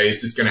begin, okay,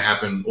 is this going to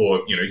happen?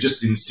 Or,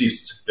 just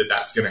insist that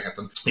that's going to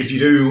happen. If you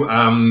do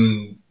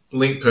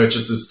link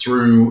purchases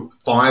through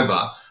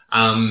Fiverr,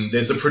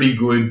 there's a pretty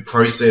good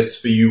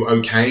process for you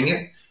okaying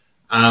it.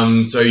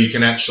 So you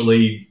can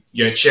actually,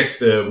 check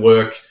the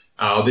work.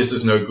 This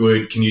is no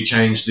good. Can you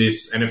change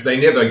this? And if they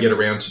never get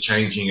around to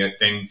changing it,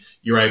 then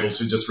you're able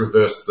to just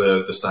reverse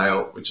the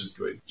sale, which is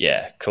good.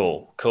 Yeah,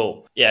 cool.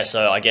 Yeah,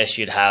 so I guess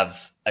you'd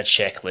have a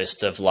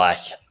checklist of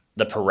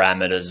the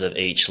parameters of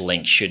each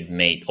link should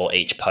meet, or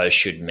each post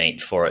should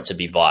meet, for it to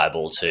be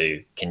viable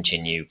to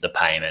continue the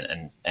payment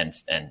and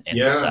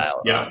the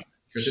sale. Yeah,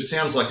 because it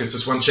sounds like it's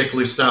just one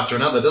checklist after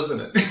another,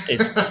 doesn't it?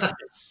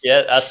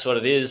 Yeah, that's what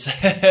it is.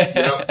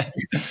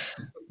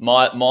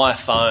 My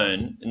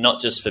phone, not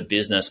just for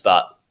business,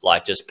 but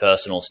just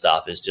personal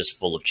stuff, is just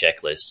full of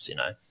checklists,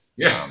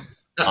 Yeah.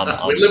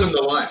 We're living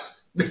the life.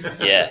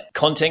 Yeah.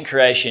 Content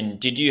creation.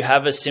 Did you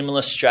have a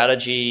similar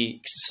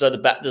strategy? So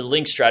the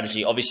link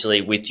strategy,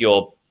 obviously with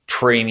your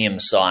premium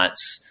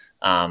sites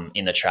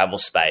in the travel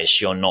space,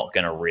 you're not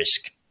going to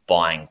risk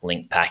buying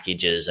link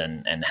packages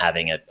and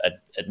having a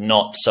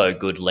not so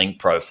good link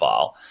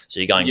profile.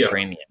 So you're going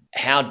premium.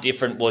 How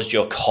different was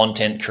your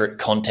content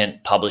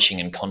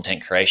publishing and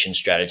content creation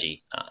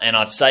strategy? And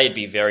I'd say it'd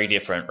be very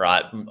different,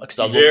 right? Because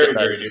I've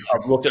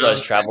looked at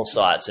those travel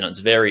sites, and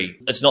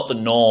it's not the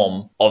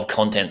norm of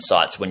content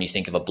sites when you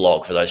think of a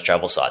blog for those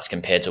travel sites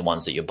compared to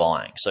ones that you're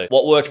buying. So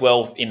what worked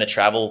well for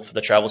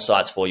the travel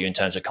sites for you in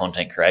terms of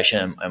content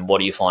creation, and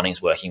what are you finding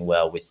is working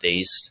well with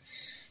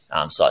these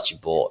sites you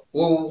bought?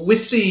 Well,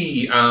 with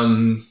the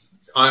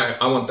I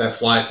Want That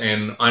Flight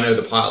and I Know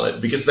the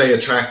Pilot, because they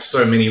attract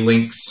so many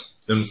links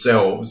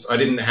themselves, I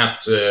didn't have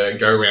to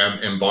go around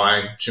and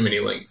buy too many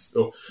links.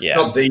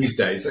 Not these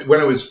days. When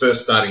I was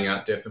first starting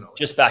out, definitely.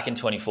 Just back in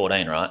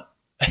 2014, right?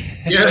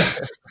 Yeah.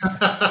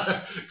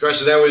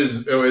 Gosh,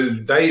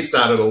 they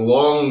started a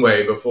long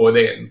way before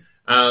then.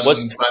 But,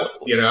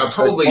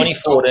 probably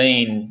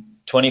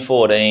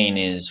 2014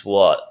 is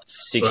what,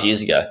 6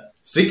 years ago?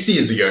 6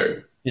 years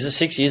ago. Is it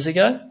 6 years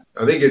ago?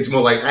 I think it's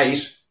more like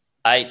 8.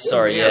 8,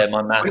 sorry,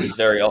 my math is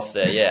very off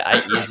there. Yeah,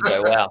 8 years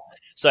ago. Wow.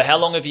 So how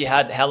long have you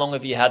had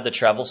the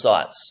travel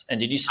sites? And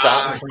did you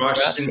start from scratch?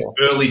 Since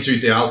early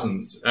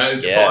 2000s. I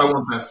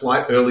Want That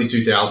Flight, early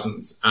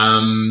 2000s.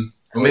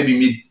 Or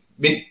maybe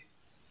I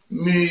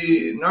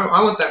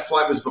Want That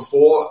Flight was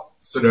before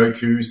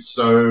Sudoku.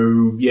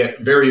 So yeah,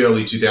 very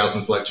early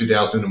 2000s, like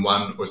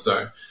 2001 or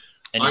so.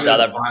 And you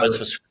started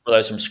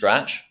those from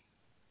scratch?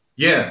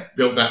 Yeah,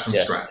 built that from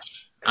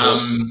scratch.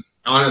 Cool.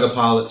 I Know the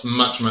Pilot's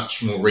much,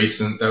 much more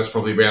recent. That was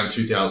probably around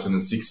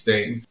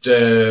 2016.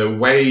 The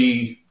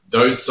way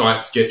those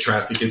sites get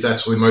traffic is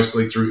actually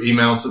mostly through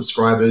email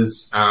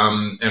subscribers,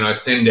 and I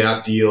send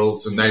out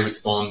deals and they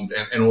respond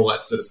and all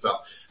that sort of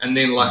stuff. And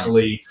then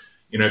luckily,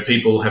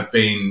 people have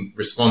been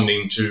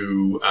responding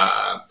to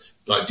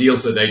like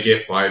deals that they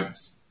get by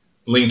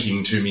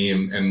linking to me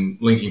and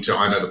linking to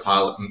I Know the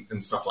Pilot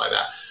and stuff like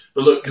that.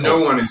 But look, no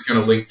one is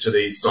going to link to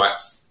these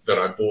sites that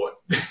I bought,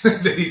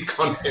 these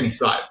content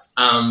sites.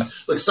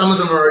 Look, some of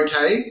them are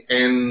okay,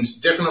 and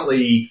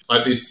definitely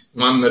like this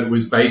one that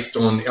was based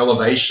on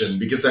elevation,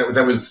 because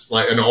that was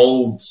like an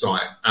old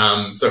site.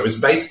 So it was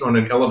based on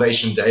an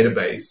elevation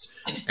database,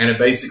 and it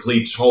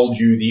basically told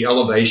you the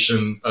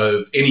elevation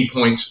of any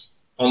point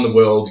on the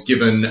world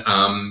given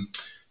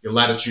your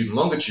latitude and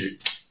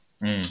longitude.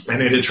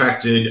 And it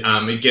attracted,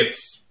 it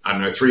gets,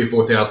 3,000 or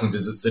 4,000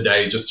 visits a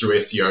day just through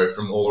SEO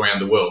from all around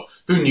the world.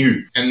 Who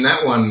knew? And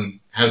that one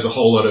has a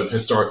whole lot of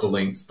historical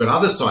links. But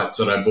other sites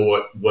that I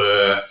bought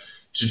were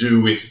to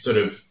do with sort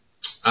of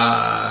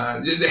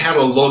how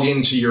to log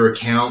into your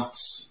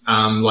accounts,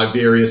 like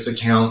various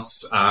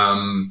accounts,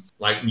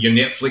 like your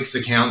Netflix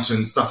account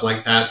and stuff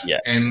like that. Yeah.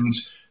 And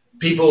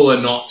people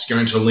are not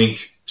going to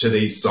link to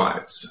these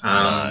sites.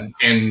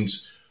 And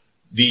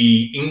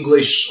the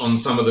English on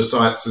some of the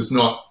sites is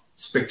not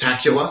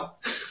spectacular,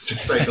 to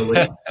say the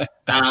least.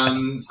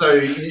 So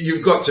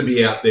you've got to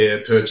be out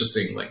there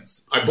purchasing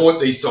links. I bought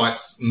these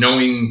sites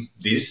knowing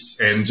this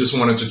and just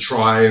wanted to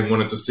try and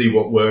wanted to see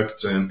what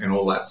worked and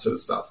all that sort of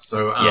stuff.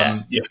 So,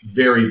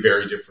 very,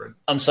 very different.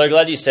 I'm so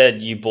glad you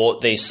said you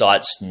bought these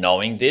sites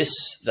knowing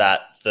this,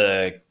 that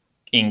the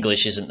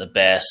English isn't the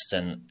best.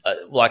 And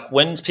like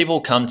when people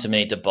come to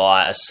me to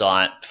buy a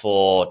site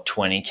for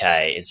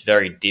 20K, it's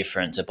very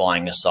different to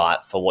buying a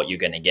site for what you're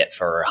going to get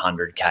for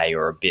 100K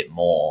or a bit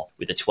more.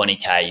 With a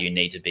 20K, you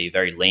need to be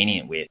very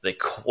lenient with the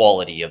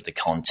quality of the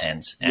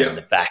content and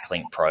the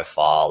backlink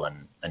profile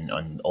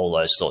and all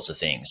those sorts of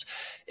things.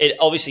 It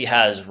obviously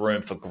has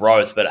room for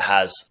growth, but it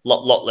has a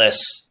lot less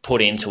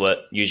put into it,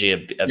 usually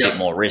a bit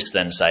more risk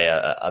than, say,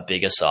 a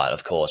bigger site,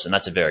 of course. And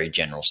that's a very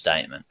general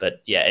statement.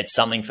 But yeah, it's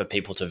something for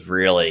people to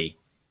really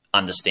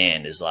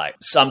understand. Is like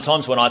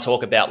sometimes when I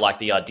talk about like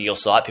the ideal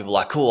site, people are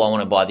like, cool, I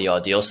want to buy the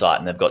ideal site,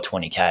 and they've got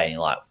 20K. And you're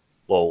like,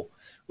 well,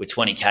 with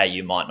 20K,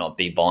 you might not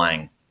be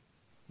buying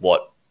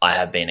what I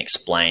have been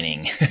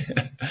explaining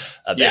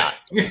about.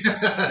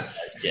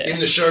 In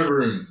the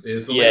showroom.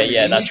 There's the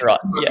that's right.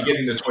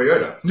 Getting the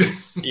Toyota.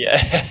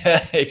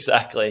 Yeah,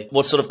 exactly.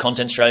 What sort of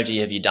content strategy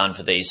have you done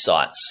for these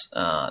sites?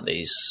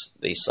 These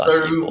sites.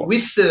 So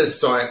with the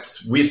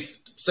sites,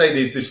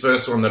 say this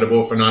first one that I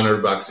bought for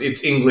 $900,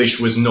 its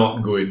English was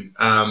not good,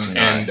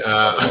 and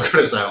I've got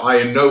to say I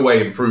in no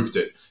way improved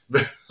it.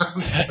 But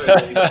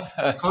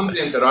the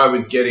content that I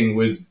was getting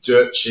was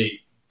dirt cheap.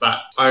 But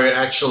I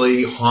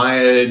actually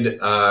hired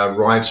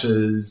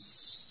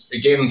writers,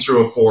 again,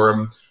 through a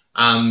forum,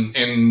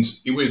 and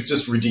it was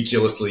just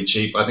ridiculously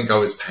cheap. I think I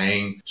was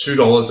paying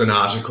 $2 an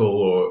article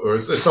or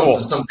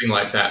something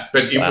like that.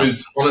 But it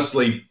was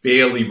honestly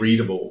barely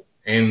readable.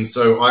 And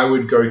so I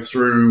would go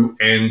through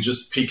and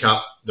just pick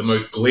up the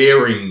most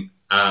glaring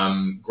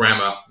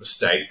grammar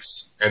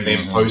mistakes and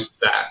then post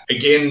that.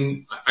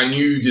 Again, I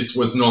knew this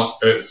was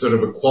not a sort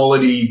of a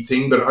quality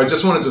thing, but I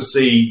just wanted to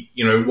see,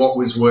 what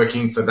was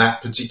working for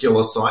that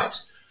particular site.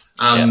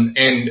 And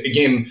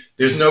again,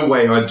 there's no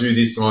way I'd do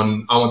this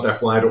on I Want That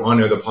Flight or I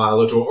Know the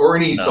Pilot or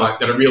any site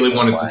that I really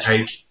wanted to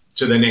take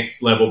to the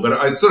next level. But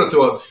I sort of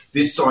thought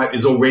this site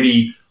is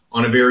already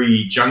on a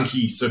very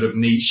junky sort of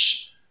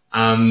niche.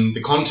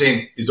 The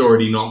content is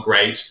already not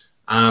great.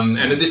 And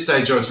at this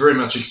stage, I was very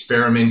much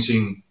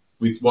experimenting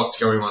with what's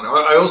going on.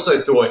 I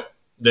also thought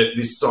that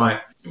this site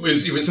it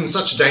was in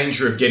such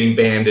danger of getting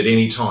banned at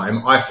any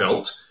time. I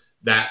felt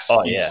that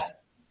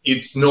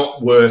it's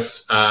not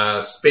worth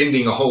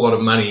spending a whole lot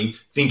of money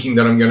thinking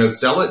that I'm going to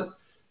sell it,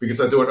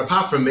 because I thought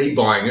apart from me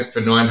buying it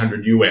for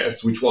 $900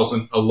 US, which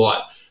wasn't a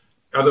lot,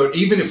 I thought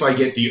even if I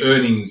get the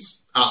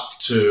earnings up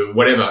to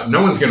whatever,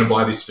 no one's going to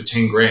buy this for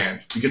 10 grand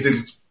because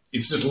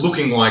it's just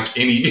looking like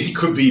it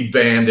could be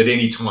banned at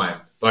any time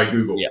by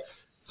Google. Yep.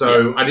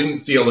 So I didn't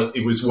feel that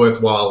it was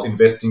worthwhile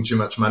investing too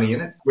much money in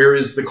it.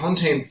 Whereas the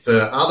content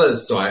for other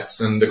sites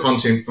and the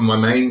content for my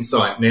main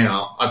site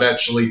now, I've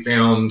actually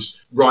found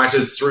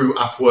writers through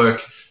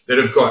Upwork that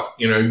have got,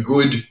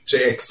 good to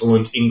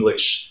excellent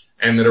English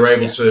and that are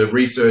able to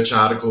research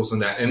articles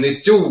and that. And they're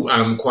still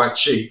quite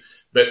cheap,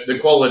 but the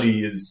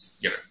quality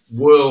is,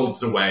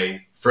 worlds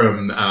away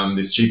from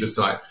this cheaper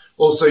site.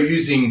 Also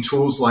using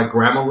tools like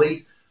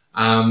Grammarly,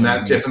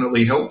 that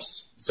definitely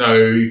helps.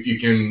 So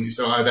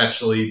I've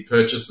actually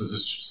purchased a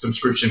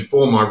subscription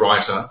for my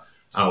writer,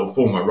 or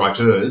for my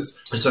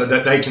writers, so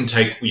that they can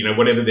take,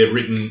 whatever they've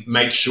written,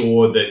 make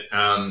sure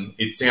that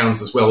it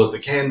sounds as well as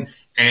it can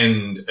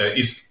and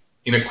is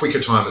in a quicker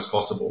time as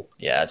possible.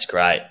 Yeah, that's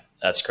great.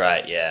 That's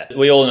great, yeah.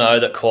 We all know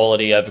that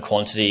quality over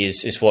quantity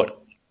is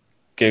what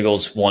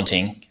Google's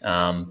wanting,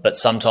 but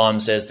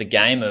sometimes there's the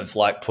game of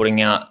like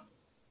putting out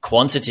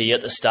quantity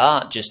at the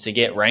start just to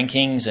get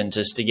rankings and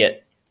just to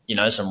get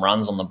some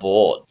runs on the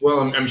board. Well,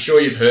 I'm sure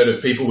you've heard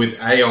of people with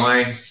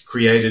AI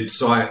created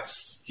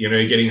sites,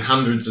 getting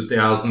hundreds of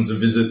thousands of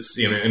visits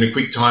in a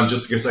quick time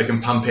just because they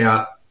can pump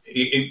out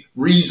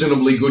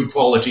reasonably good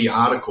quality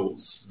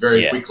articles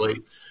very quickly.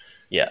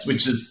 Yeah,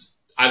 which is,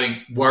 I think,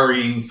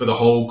 worrying for the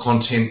whole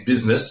content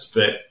business.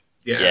 But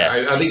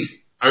I think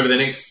over the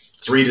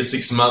next 3 to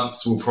 6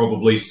 months, we'll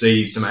probably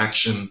see some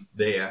action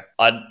there.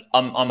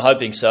 I'm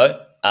hoping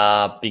so,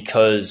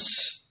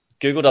 because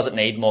Google doesn't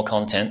need more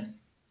content.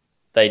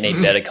 They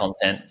need better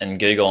content, and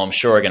Google, I'm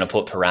sure, are going to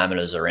put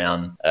parameters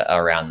around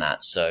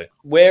that. So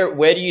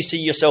where do you see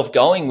yourself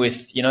going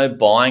with,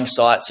 buying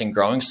sites and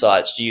growing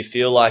sites? Do you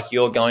feel like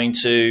you're going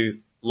to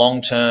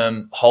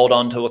long-term hold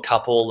on to a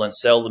couple and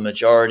sell the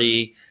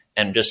majority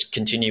and just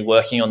continue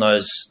working on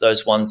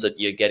those ones that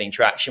you're getting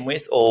traction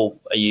with? Or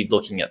are you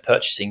looking at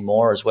purchasing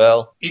more as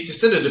well? It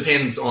sort of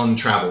depends on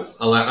travel.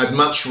 I'd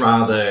much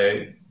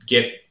rather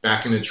get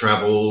back into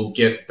travel,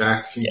 get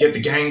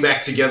the gang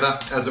back together,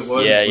 as it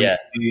was with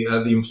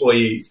the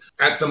employees.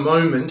 At the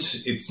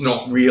moment, it's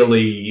not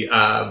really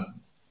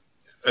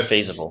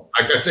feasible,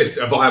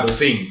 a viable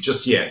thing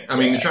just yet. I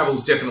mean, the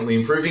travel's definitely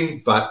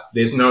improving, but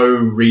there's no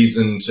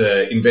reason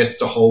to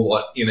invest a whole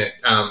lot in it,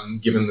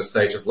 given the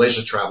state of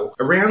leisure travel.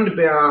 Around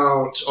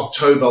about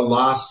October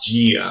last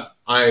year,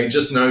 I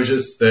just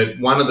noticed that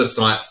one of the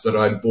sites that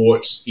I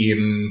bought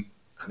in,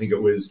 I think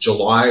it was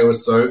July or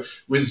so,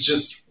 was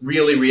just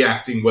really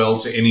reacting well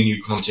to any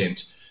new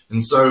content.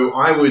 And so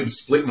I would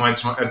split my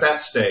time, at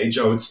that stage,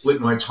 I would split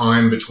my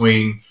time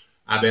between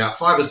about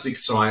 5 or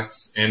 6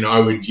 sites, and I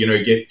would,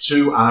 get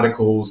 2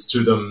 articles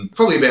to them,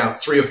 probably about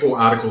 3 or 4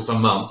 articles a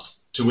month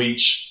to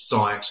each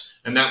site.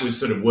 And that was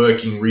sort of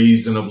working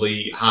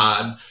reasonably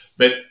hard.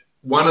 But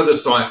one of the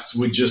sites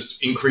would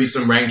just increase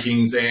some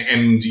rankings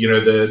and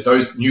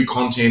those new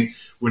content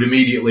would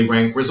immediately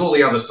rank, whereas all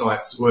the other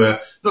sites were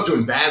not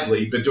doing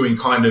badly, but doing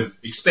kind of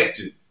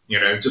expected,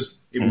 was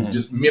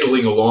just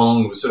middling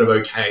along, was sort of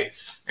okay.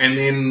 And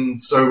then,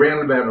 so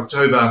around about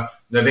October,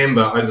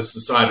 November, I just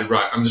decided,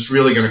 right, I'm just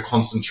really going to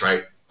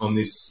concentrate on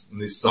this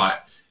site.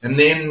 And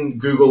then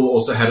Google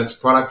also had its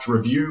product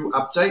review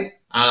update.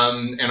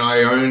 And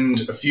I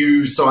owned a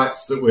few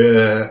sites that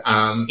were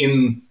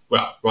in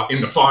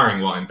the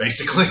firing line,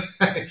 basically.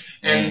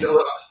 And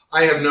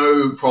I have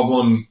no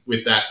problem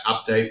with that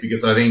update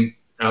because I think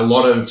a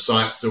lot of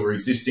sites that were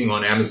existing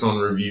on Amazon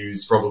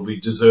reviews probably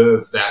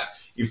deserve that.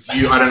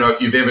 I don't know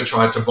if you've ever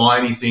tried to buy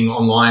anything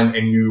online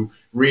and you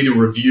read a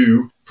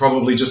review,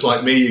 probably just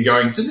like me, you're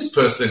going, to this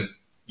person,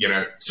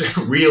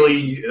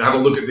 really have a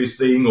look at this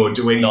thing or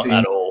do anything? Not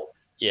at all.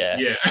 Yeah.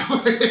 Yeah,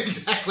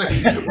 exactly.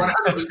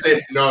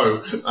 100%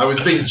 no. I was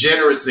being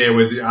generous there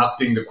with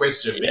asking the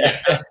question.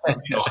 Yeah.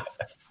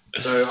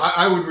 So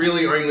I would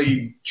really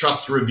only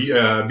trust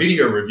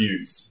video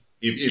reviews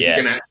if you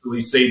can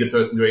actually see the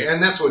person doing it.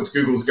 And that's what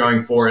Google's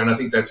going for, and I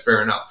think that's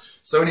fair enough.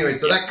 So anyway,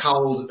 that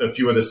culled a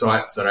few of the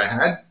sites that I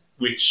had,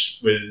 which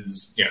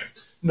was,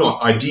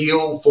 not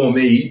ideal for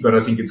me, but I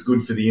think it's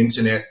good for the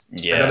internet.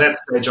 Yeah. And at that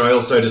stage, I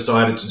also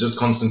decided to just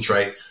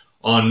concentrate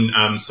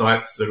on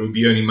sites that would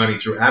be earning money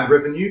through ad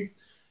revenue.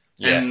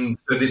 Yeah. And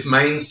so this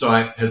main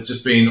site has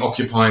just been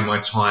occupying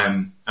my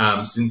time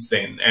since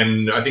then.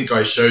 And I think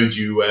I showed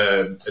you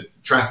a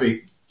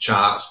traffic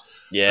chart.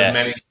 Yeah, I've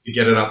managed to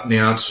get it up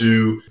now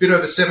to a bit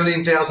over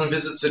 17,000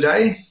 visits a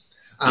day.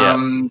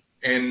 And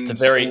it's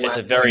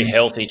a very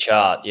healthy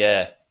chart.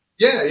 Yeah.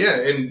 Yeah.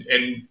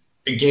 And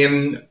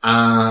again,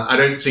 I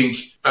don't think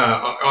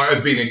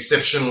I've been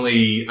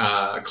exceptionally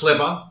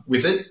clever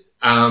with it.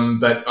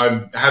 But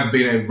I have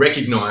been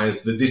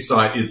recognized that this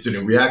site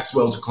reacts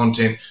well to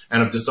content,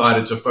 and I've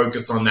decided to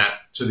focus on that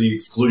to the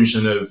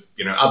exclusion of,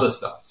 other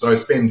stuff. So I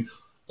spend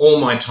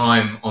all my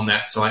time on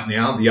that site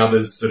now. The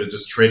others sort of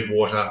just tread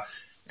water,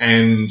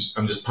 and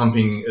I'm just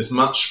pumping as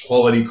much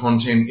quality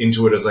content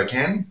into it as I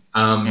can.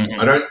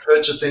 I don't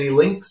purchase any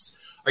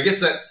links. I guess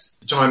that's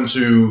the time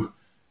to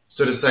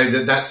sort of say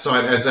that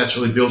site is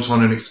actually built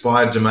on an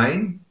expired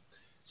domain.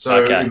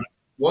 So it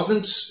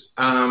wasn't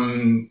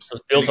It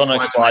was built on an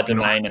expired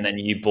domain, and then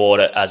you bought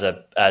it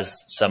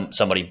as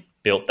somebody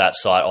built that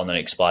site on an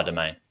expired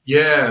domain.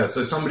 Yeah,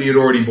 so somebody had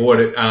already bought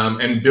it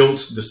and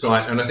built the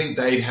site, and I think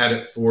they'd had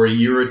it for a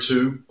year or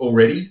two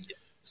already.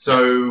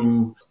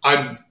 So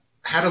I'd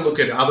had a look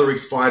at other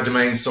expired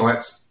domain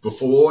sites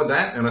before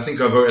that, and I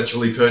think I've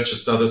actually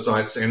purchased other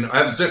sites, and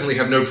I certainly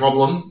have no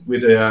problem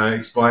with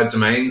expired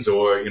domains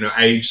or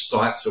aged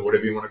sites or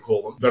whatever you want to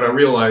call them. But I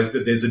realise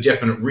that there's a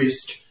definite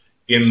risk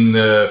in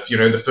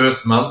the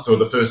first month or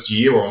the first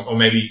year or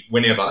maybe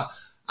whenever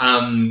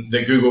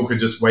that Google could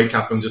just wake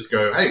up and just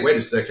go, hey, wait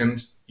a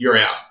second, you're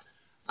out.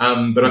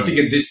 But I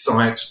figured this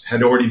site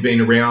had already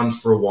been around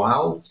for a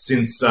while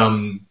since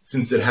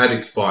it had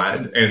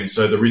expired, and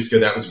so the risk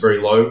of that was very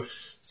low.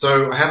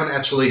 So I haven't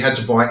actually had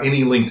to buy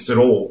any links at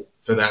all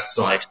for that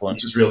site, Excellent.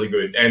 Which is really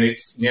good. And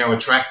it's now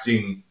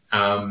attracting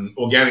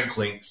organic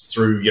links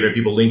through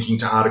people linking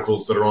to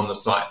articles that are on the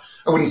site.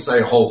 I wouldn't say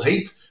a whole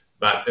heap,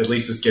 but at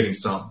least it's getting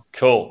some.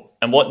 Cool.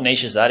 And what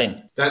niche is that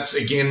in? That's,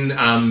 again,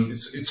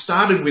 it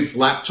started with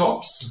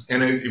laptops,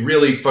 and it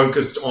really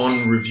focused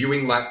on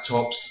reviewing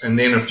laptops and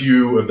then a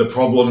few of the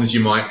problems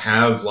you might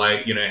have,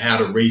 like, how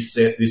to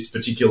reset this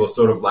particular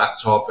sort of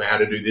laptop or how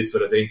to do this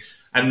sort of thing.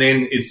 And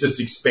then it's just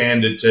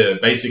expanded to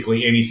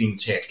basically anything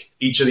tech.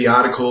 Each of the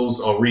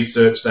articles, I'll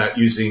research that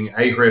using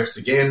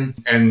Ahrefs again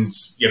and,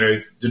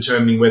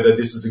 determining whether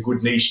this is a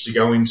good niche to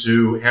go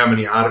into, how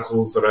many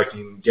articles that I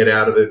can get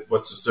out of it,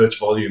 what's the search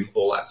volume,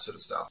 all that sort of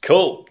stuff.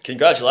 Cool.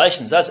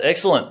 Congratulations. That's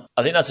excellent.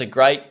 I think that's a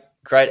great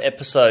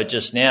episode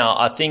just now.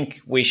 I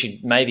think we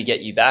should maybe get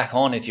you back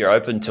on if you're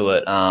open to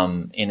it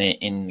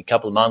in a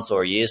couple of months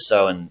or a year or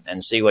so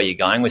and see where you're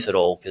going with it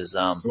all. Because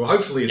well,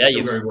 hopefully it's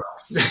still going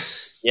well.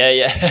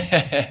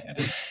 Yeah.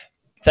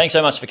 Thanks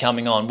so much for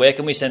coming on. Where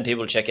can we send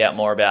people to check out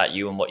more about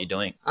you and what you're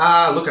doing?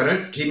 Look, I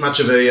don't keep much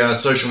of a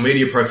social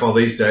media profile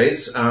these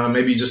days.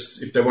 Maybe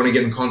just if they want to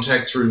get in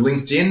contact through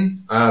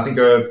LinkedIn, I think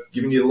I've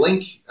given you the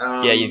link.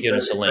 You've given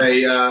us a link. If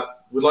they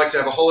would like to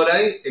have a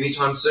holiday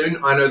anytime soon,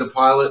 I know the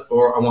pilot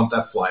or I want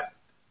that flight.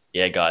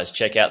 Yeah, guys,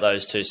 check out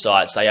those two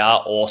sites. They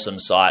are awesome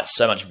sites.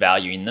 So much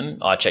value in them.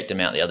 I checked them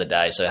out the other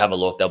day, so have a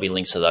look. There'll be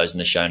links to those in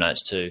the show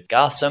notes too.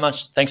 Garth,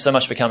 thanks so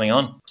much for coming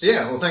on.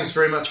 Yeah, well, thanks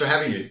very much for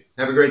having you.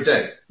 Have a great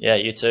day. Yeah,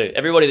 you too.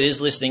 Everybody that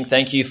is listening,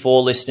 thank you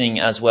for listening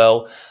as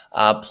well.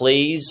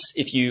 Please,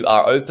 if you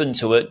are open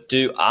to it,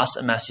 do us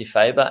a massive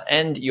favor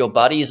and your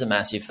buddies a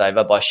massive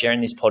favor by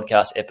sharing this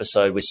podcast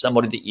episode with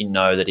somebody that you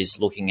know that is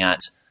looking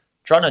at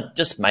trying to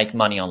just make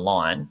money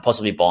online,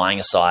 possibly buying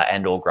a site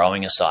and or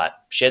growing a site.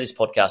 Share this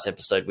podcast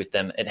episode with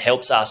them. It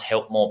helps us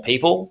help more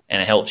people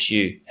and it helps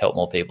you help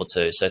more people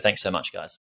too. So thanks so much, guys.